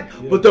get that,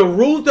 but the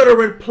rules that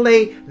are in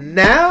play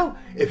now,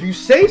 if you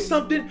say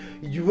something,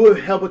 you will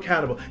be held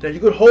accountable. Now, you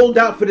could hold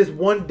out for this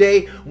one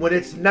day when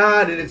it's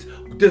not, and it's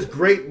this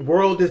great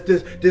world,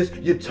 this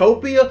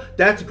utopia.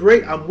 That's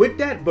great. I'm with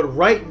that. But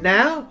right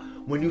now,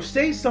 when you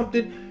say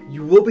something,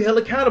 you will be held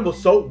accountable.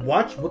 So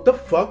watch what the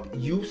fuck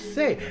you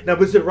say. Now,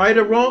 is it right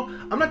or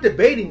wrong? I'm not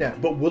debating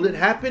that. But will it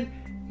happen?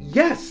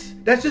 Yes.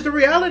 That's just the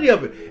reality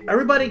of it.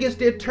 Everybody gets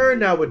their turn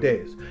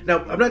nowadays.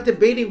 Now, I'm not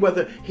debating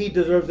whether he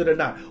deserves it or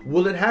not.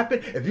 Will it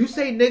happen? If you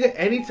say nigga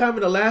anytime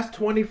in the last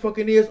 20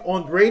 fucking years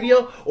on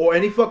radio or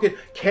any fucking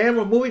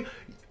camera movie,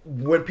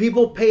 when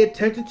people pay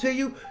attention to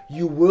you,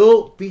 you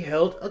will be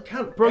held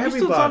accountable. Bro, you're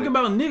still talking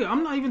about nigga.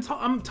 I'm not even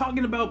talking. I'm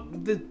talking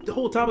about the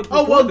whole topic.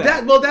 Oh well,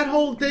 that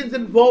whole thing's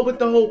involved with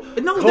the whole.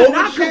 No,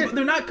 COVID shit.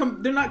 They're not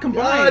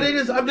combined. No, it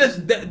is. I'm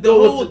just the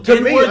whole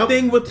N-word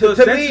thing with the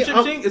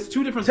censorship thing. It's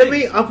two different things. To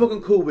me, I'm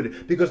fucking cool with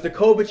it because the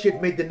COVID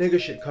shit made the nigga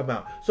shit come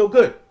out. So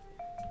good.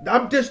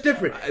 I'm just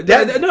different.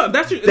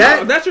 That's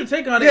your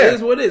take on it. It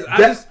is what it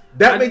is.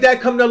 That made that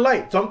come to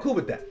light. So I'm cool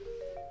with that.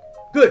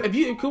 Good. If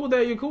you're cool with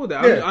that, you're cool with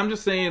that. Yeah. I'm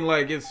just saying,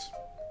 like, it's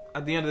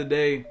at the end of the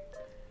day.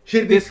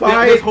 Should be this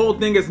whole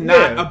thing is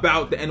not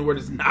about the N-word.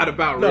 It's not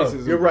about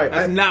racism. You're right.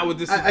 That's not what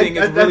this thing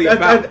is really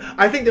about.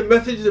 I think the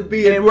message is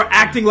being... And we're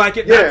acting like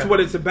it. That's what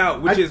it's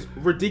about, which is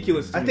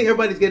ridiculous to me. I think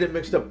everybody's getting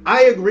mixed up.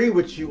 I agree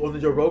with you on the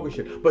Joe Rogan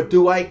shit. But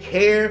do I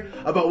care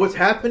about what's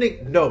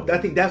happening? No. I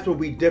think that's where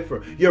we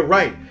differ. You're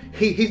right.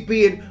 He's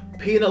being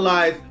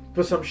penalized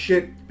for some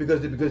shit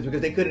because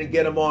they couldn't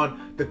get him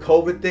on the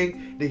COVID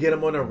thing. They get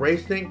him on a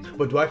race thing.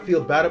 But do I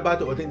feel bad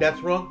about it or think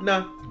that's wrong?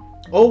 Nah.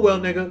 Oh well,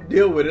 nigga,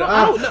 deal with it.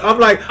 I'm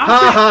like,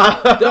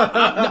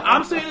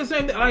 I'm saying the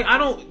same thing. Like, I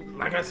don't,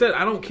 like I said,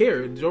 I don't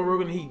care. Joe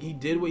Rogan, he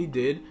did what he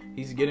did.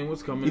 He's getting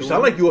what's coming. You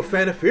sound like you a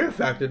fan of Fear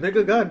Factor,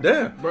 nigga.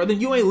 Goddamn, bro.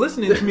 Then you ain't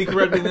listening to me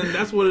correctly. Then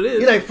that's what it is.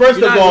 He's like,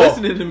 first of all,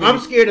 listening to me. I'm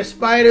scared of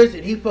spiders,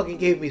 and he fucking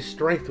gave me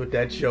strength with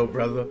that show,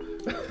 brother.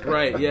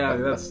 Right? Yeah,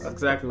 that's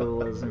exactly what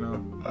it was. You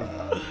know,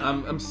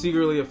 I'm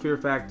secretly a Fear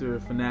Factor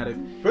fanatic.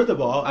 First of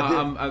all,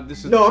 I'm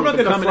not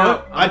gonna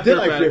front. I did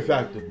like Fear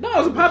Factor. No, it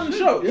was a popping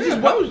show.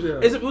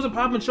 It was a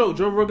popping show.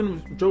 Joe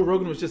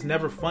Rogan was just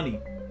never funny.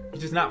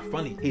 He's just not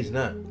funny. He's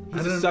not.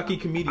 He's a sucky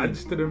comedian. I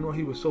just didn't know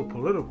he was so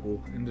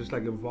political and just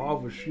like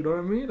involved with, you know what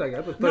I mean? Like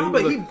I just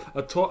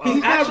thought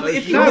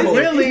he's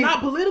not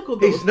political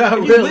though. He's not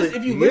really.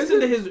 If you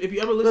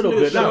ever listen to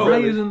his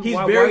show, he's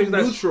very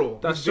neutral.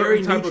 That's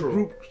very type neutral. of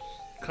group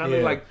kind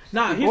of like.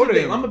 Nah, here's the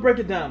thing. I'm gonna break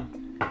it down.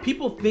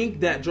 People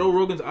think that Joe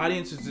Rogan's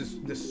audience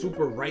is this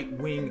super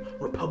right-wing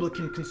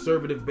Republican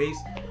conservative base.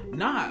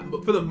 Nah,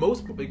 but for the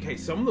most part, okay,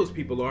 some of those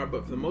people are,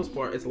 but for the most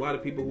part, it's a lot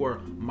of people who are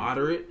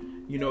moderate.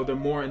 You know, they're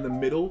more in the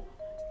middle,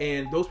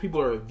 and those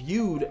people are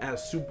viewed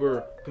as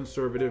super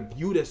conservative,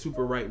 viewed as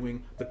super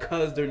right-wing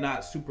because they're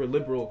not super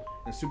liberal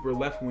and super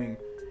left-wing,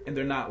 and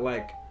they're not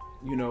like,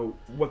 you know,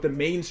 what the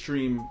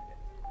mainstream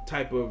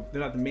type of.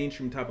 They're not the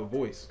mainstream type of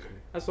voice.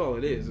 That's all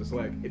it is. It's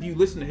like if you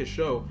listen to his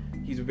show,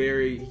 he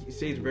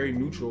stays very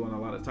neutral on a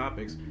lot of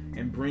topics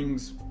and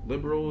brings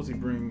liberals, he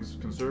brings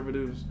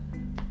conservatives,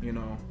 you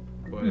know.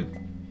 But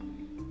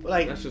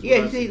like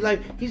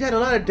he's had a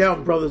lot of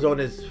down brothers on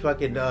his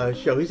fucking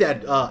show. He's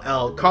had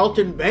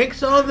Carlton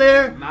Banks on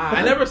there. Nah,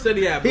 I never said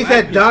he had. He's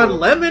had Don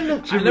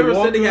Lemon. I never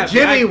said he had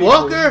Jimmy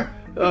Walker.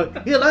 He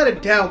had a lot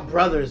of down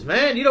brothers,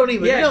 man. You don't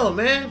even know,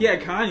 man. Yeah,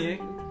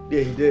 Kanye.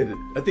 Yeah, he did.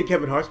 I think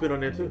Kevin Hart's been on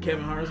there too.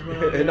 Kevin Hart's been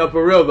on there. No,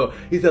 for real though.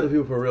 He's other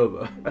people for real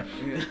though.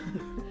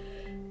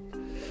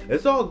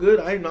 It's all good.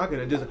 I ain't knocking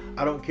it.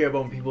 I don't care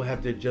about when people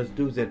have their just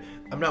dues, and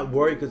I'm not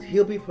worried because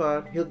he'll be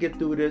fine. He'll get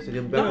through this, and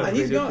he'll be back on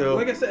the show.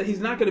 Like I said, he's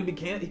not gonna be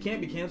he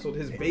can't be canceled.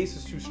 His base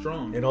is too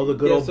strong. And all the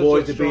good old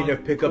boys that be in their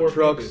pickup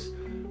trucks,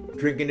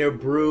 drinking their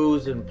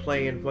brews and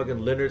playing fucking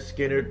Leonard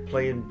Skinner,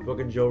 playing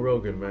fucking Joe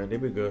Rogan. Man, they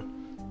be good.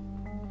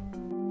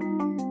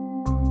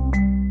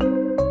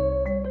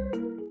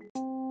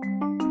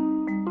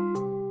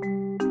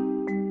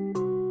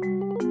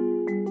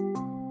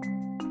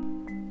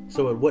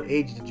 So at what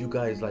age did you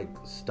guys like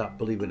stop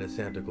believing in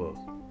Santa Claus?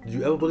 Did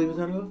you ever believe in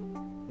Santa Claus?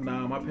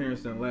 Nah, my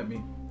parents didn't let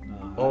me.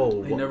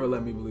 They never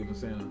let me believe in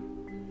Santa.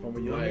 From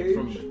a young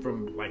age?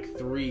 From like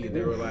 3,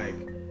 they were like,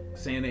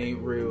 Santa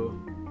ain't real.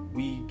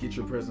 We get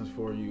your presents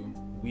for you.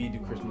 We do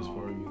Christmas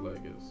for you.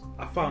 Like it's.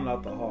 I found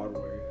out the hard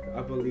way.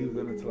 I believed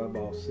in it until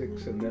about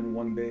 6, and then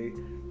one day,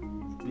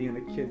 being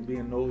a kid,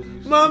 being nosy.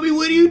 Mommy,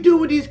 what do you do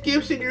with these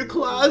gifts in your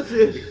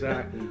closet?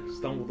 Exactly.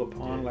 Stumbled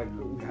upon, like,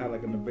 we had,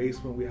 like, in the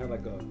basement, we had,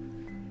 like,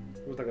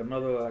 it was like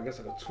another, I guess,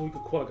 like a tool, you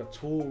could call it like a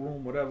tool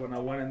room, whatever. And I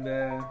went in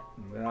there,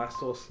 and then I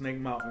saw Snake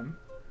Mountain.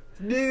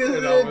 Niggas,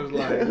 And I was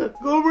like,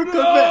 Cobra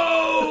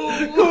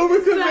Command.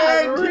 Cobra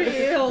Command.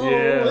 real.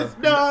 Yeah. It's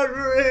not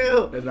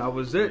real. And that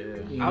was it.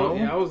 Yeah. You know?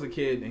 I was a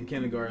kid in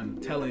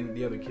kindergarten telling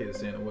the other kids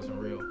saying it wasn't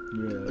real.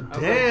 Yeah.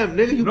 Damn,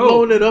 nigga, you No.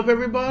 blowing it up,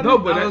 everybody? No,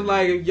 but I that- was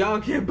like, y'all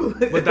can't believe.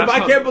 But If that's I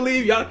how- can't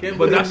believe, y'all can't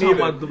But believe. that's how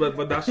neither.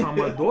 but that's how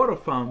my daughter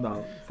found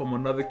out from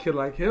another kid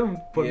like him,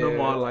 putting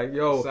them on like,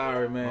 yo,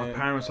 Sorry, my man.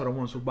 parents are the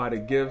ones who buy the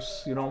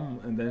gifts, you know.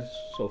 And then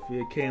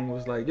Sophia came and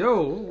was like,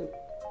 yo,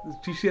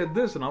 she said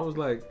this, and I was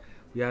like,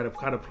 we had to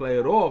kind of play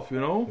it off, you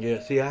know.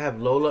 Yeah, see, I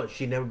have Lola.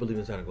 She never believed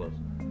in Santa Claus.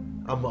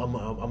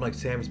 I'm like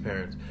Sam's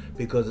parents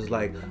because it's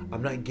like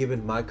I'm not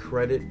giving my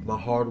credit, my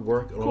hard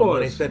work, and all the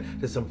money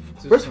spent to some.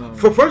 First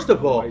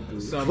of all, white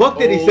dude. fuck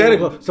that he Santa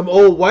Claus, some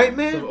old white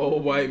man. Some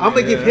old white man. I'm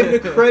gonna give him the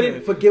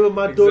credit for giving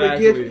my daughter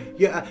Exactly. gifts.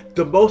 Yeah,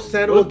 the most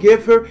Santa will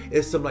give her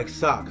is some like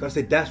socks. I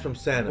say that's from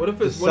Santa. What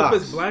if it's The what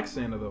if it's socks. Black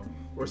Santa though,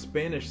 or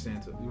Spanish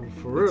Santa,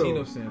 For real.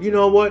 Latino Santa? You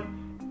know what?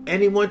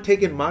 Anyone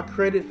taking my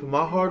credit for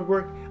my hard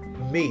work?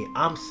 Me.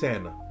 I'm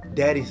Santa.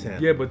 Daddy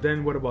Santa. Yeah, but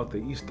then what about the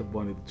Easter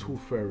Bunny, the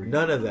Tooth Fairy?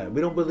 None of that. We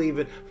don't believe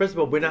in. First of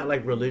all, we're not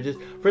like religious.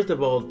 First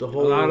of all, the A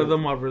whole lot of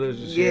them are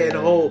religious. Yeah, the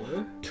whole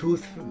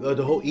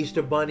the whole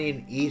Easter Bunny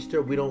and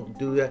Easter. We don't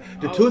do that.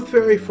 The Oh. Tooth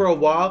Fairy for a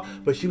while,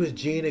 but she was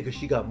Gina because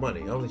she got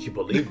money. I don't think she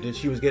believed it.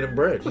 She was getting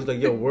bread. She's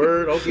like, yo,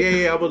 word,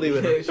 okay, yeah, I believe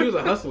it. Yeah, she was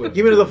a hustler.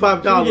 Give me the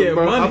 $5, Yeah,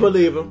 bro. money. I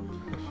believe him.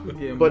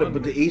 Yeah, But money.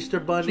 the Easter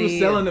Bunny, She was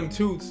selling them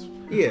toots.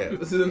 yeah.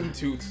 This is them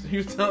toots. He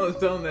was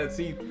telling that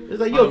seed It's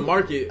like, on yo, the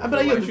market. I be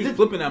like, yo, she was this-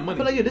 flipping that I money.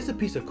 feel like, yo, this is a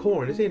piece of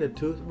corn. This ain't a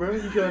tooth, bro.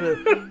 You're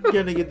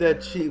trying to get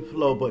that cheap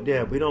flow. But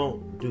yeah, we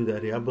don't do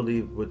that here. I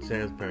believe what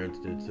Sam's parents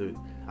did too.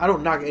 I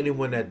don't knock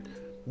anyone that,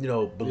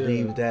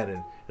 believes that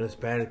and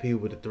Hispanic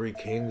people with the three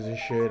kings and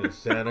shit and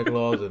Santa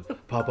Claus and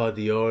Papa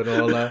Dior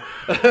and all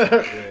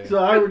that. So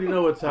I already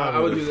know what's I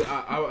happening. would do.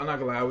 I'm not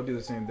gonna lie. I would do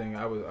the same thing.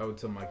 I would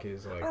tell my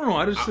kids like, I don't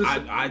know.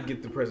 I'd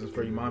get the presents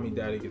for you, mommy,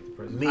 daddy, get the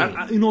presents. Me.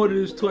 You know what it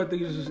is too. I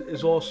think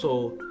it's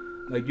also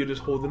like you're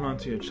just holding on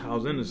to your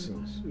child's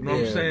innocence. You know what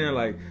I'm Yeah. saying?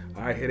 Like,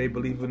 I hear they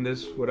believe in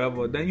this,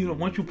 whatever. Then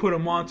once you put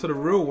them on to the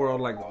real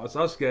world, like it's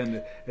us getting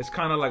it, it's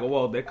kind of like,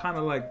 well, they're kind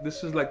of like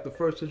this is like the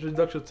first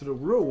introduction to the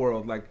real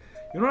world. Like,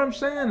 you know what I'm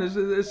saying?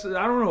 It's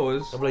I don't know.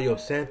 It's I'm like, yo,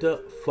 Santa,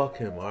 fuck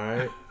him, all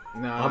right?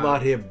 Nah, I'm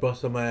out here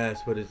busting my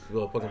ass for this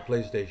fucking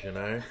PlayStation,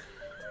 all right?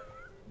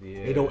 Yeah.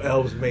 Ain't no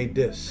elves made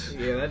this.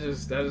 Yeah, that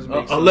just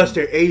makes Unless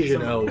they're Asian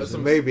some- elves,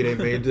 some- maybe they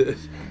made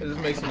this. it just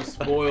makes some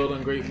spoiled,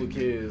 ungrateful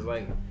kids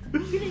like.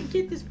 You didn't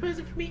get this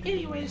present for me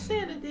anyway.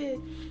 Santa did.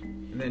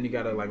 And then you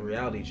gotta like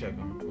reality check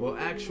them. Well,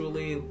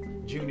 actually,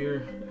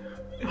 Junior,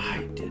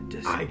 I did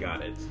this. I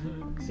got it.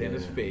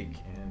 Santa's Yeah. fake,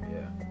 and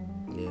yeah.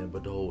 Yeah,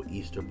 but the whole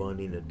Easter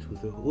Bunny and the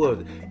Tooth Fairy. Who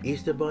else?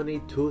 Easter Bunny,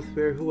 Tooth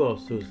Fairy. Who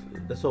else?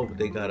 That's all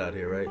they got out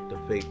here, right? The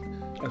fake,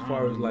 as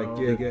far as like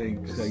know.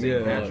 getting St.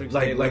 yeah, Patrick's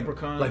Day like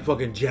leprechaun. like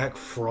fucking Jack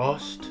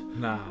Frost.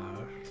 nah.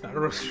 I don't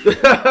know.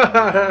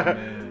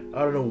 Man. I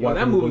don't know Yo, why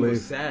that people movie believe.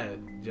 was sad.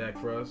 Jack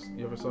Frost.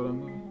 You ever saw that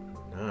movie?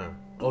 Nah.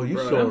 Oh, you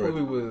Bro, saw that it.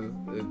 movie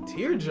was a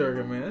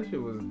tearjerker, man. That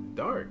shit was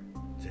dark.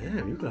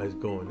 Damn, you guys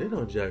going in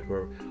on Jack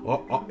Frost.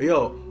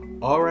 Yo,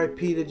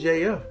 R.I.P. to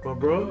JF, my Oh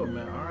bro.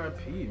 man,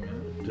 R.I.P.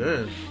 man.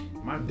 Damn.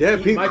 My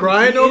Damn, Pete Michael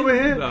crying Keaton? over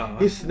here. Nah.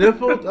 He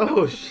sniffled.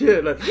 Oh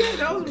shit! Like, Yeah,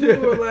 that was a movie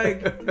where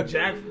like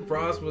Jack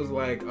Frost was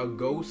like a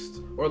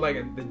ghost, or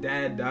like the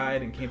dad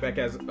died and came back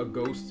as a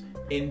ghost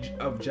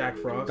of Jack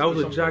Frost. That was or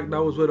a something. Jack.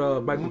 That was with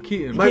Michael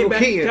Keaton. Michael back-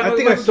 Keaton. kinda I like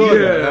think I Michael saw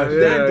Keaton. that. His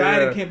dad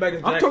died and came back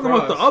as Jack I'm talking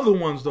Frost. about the other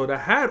ones though that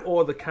had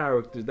all the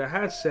characters. That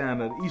had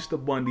Santa, Easter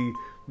Bunny,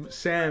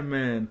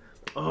 Sandman.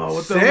 Oh,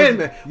 what the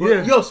Sandman. hell Well,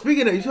 was- yo,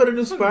 speaking of, you saw the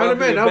new Spider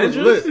Man? the That was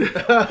Avengers?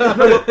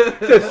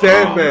 lit. It said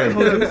Sandman.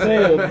 What was it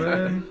called,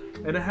 man?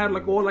 And it had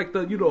like all like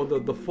the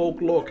the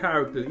folklore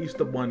characters,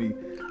 Easter Bunny.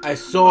 I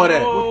saw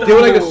that. Oh. They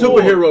were like a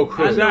superhero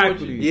crew.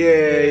 Exactly.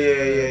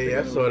 Yeah.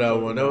 I saw that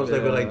one. That was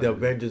like the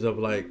Avengers of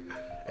like.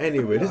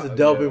 Anyway, this is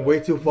delving way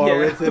too far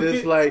Yeah. into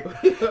this. Like,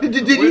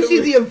 did you see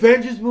the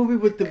Avengers movie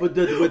with the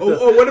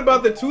Oh, what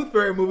about the Tooth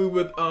Fairy movie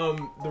with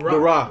The Rock? The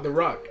Rock. The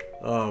Rock.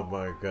 Oh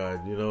my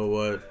god! You know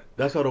what?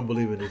 That's why I don't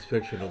believe in this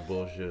fictional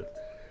bullshit.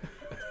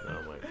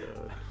 Oh my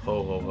god!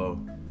 Ho ho ho!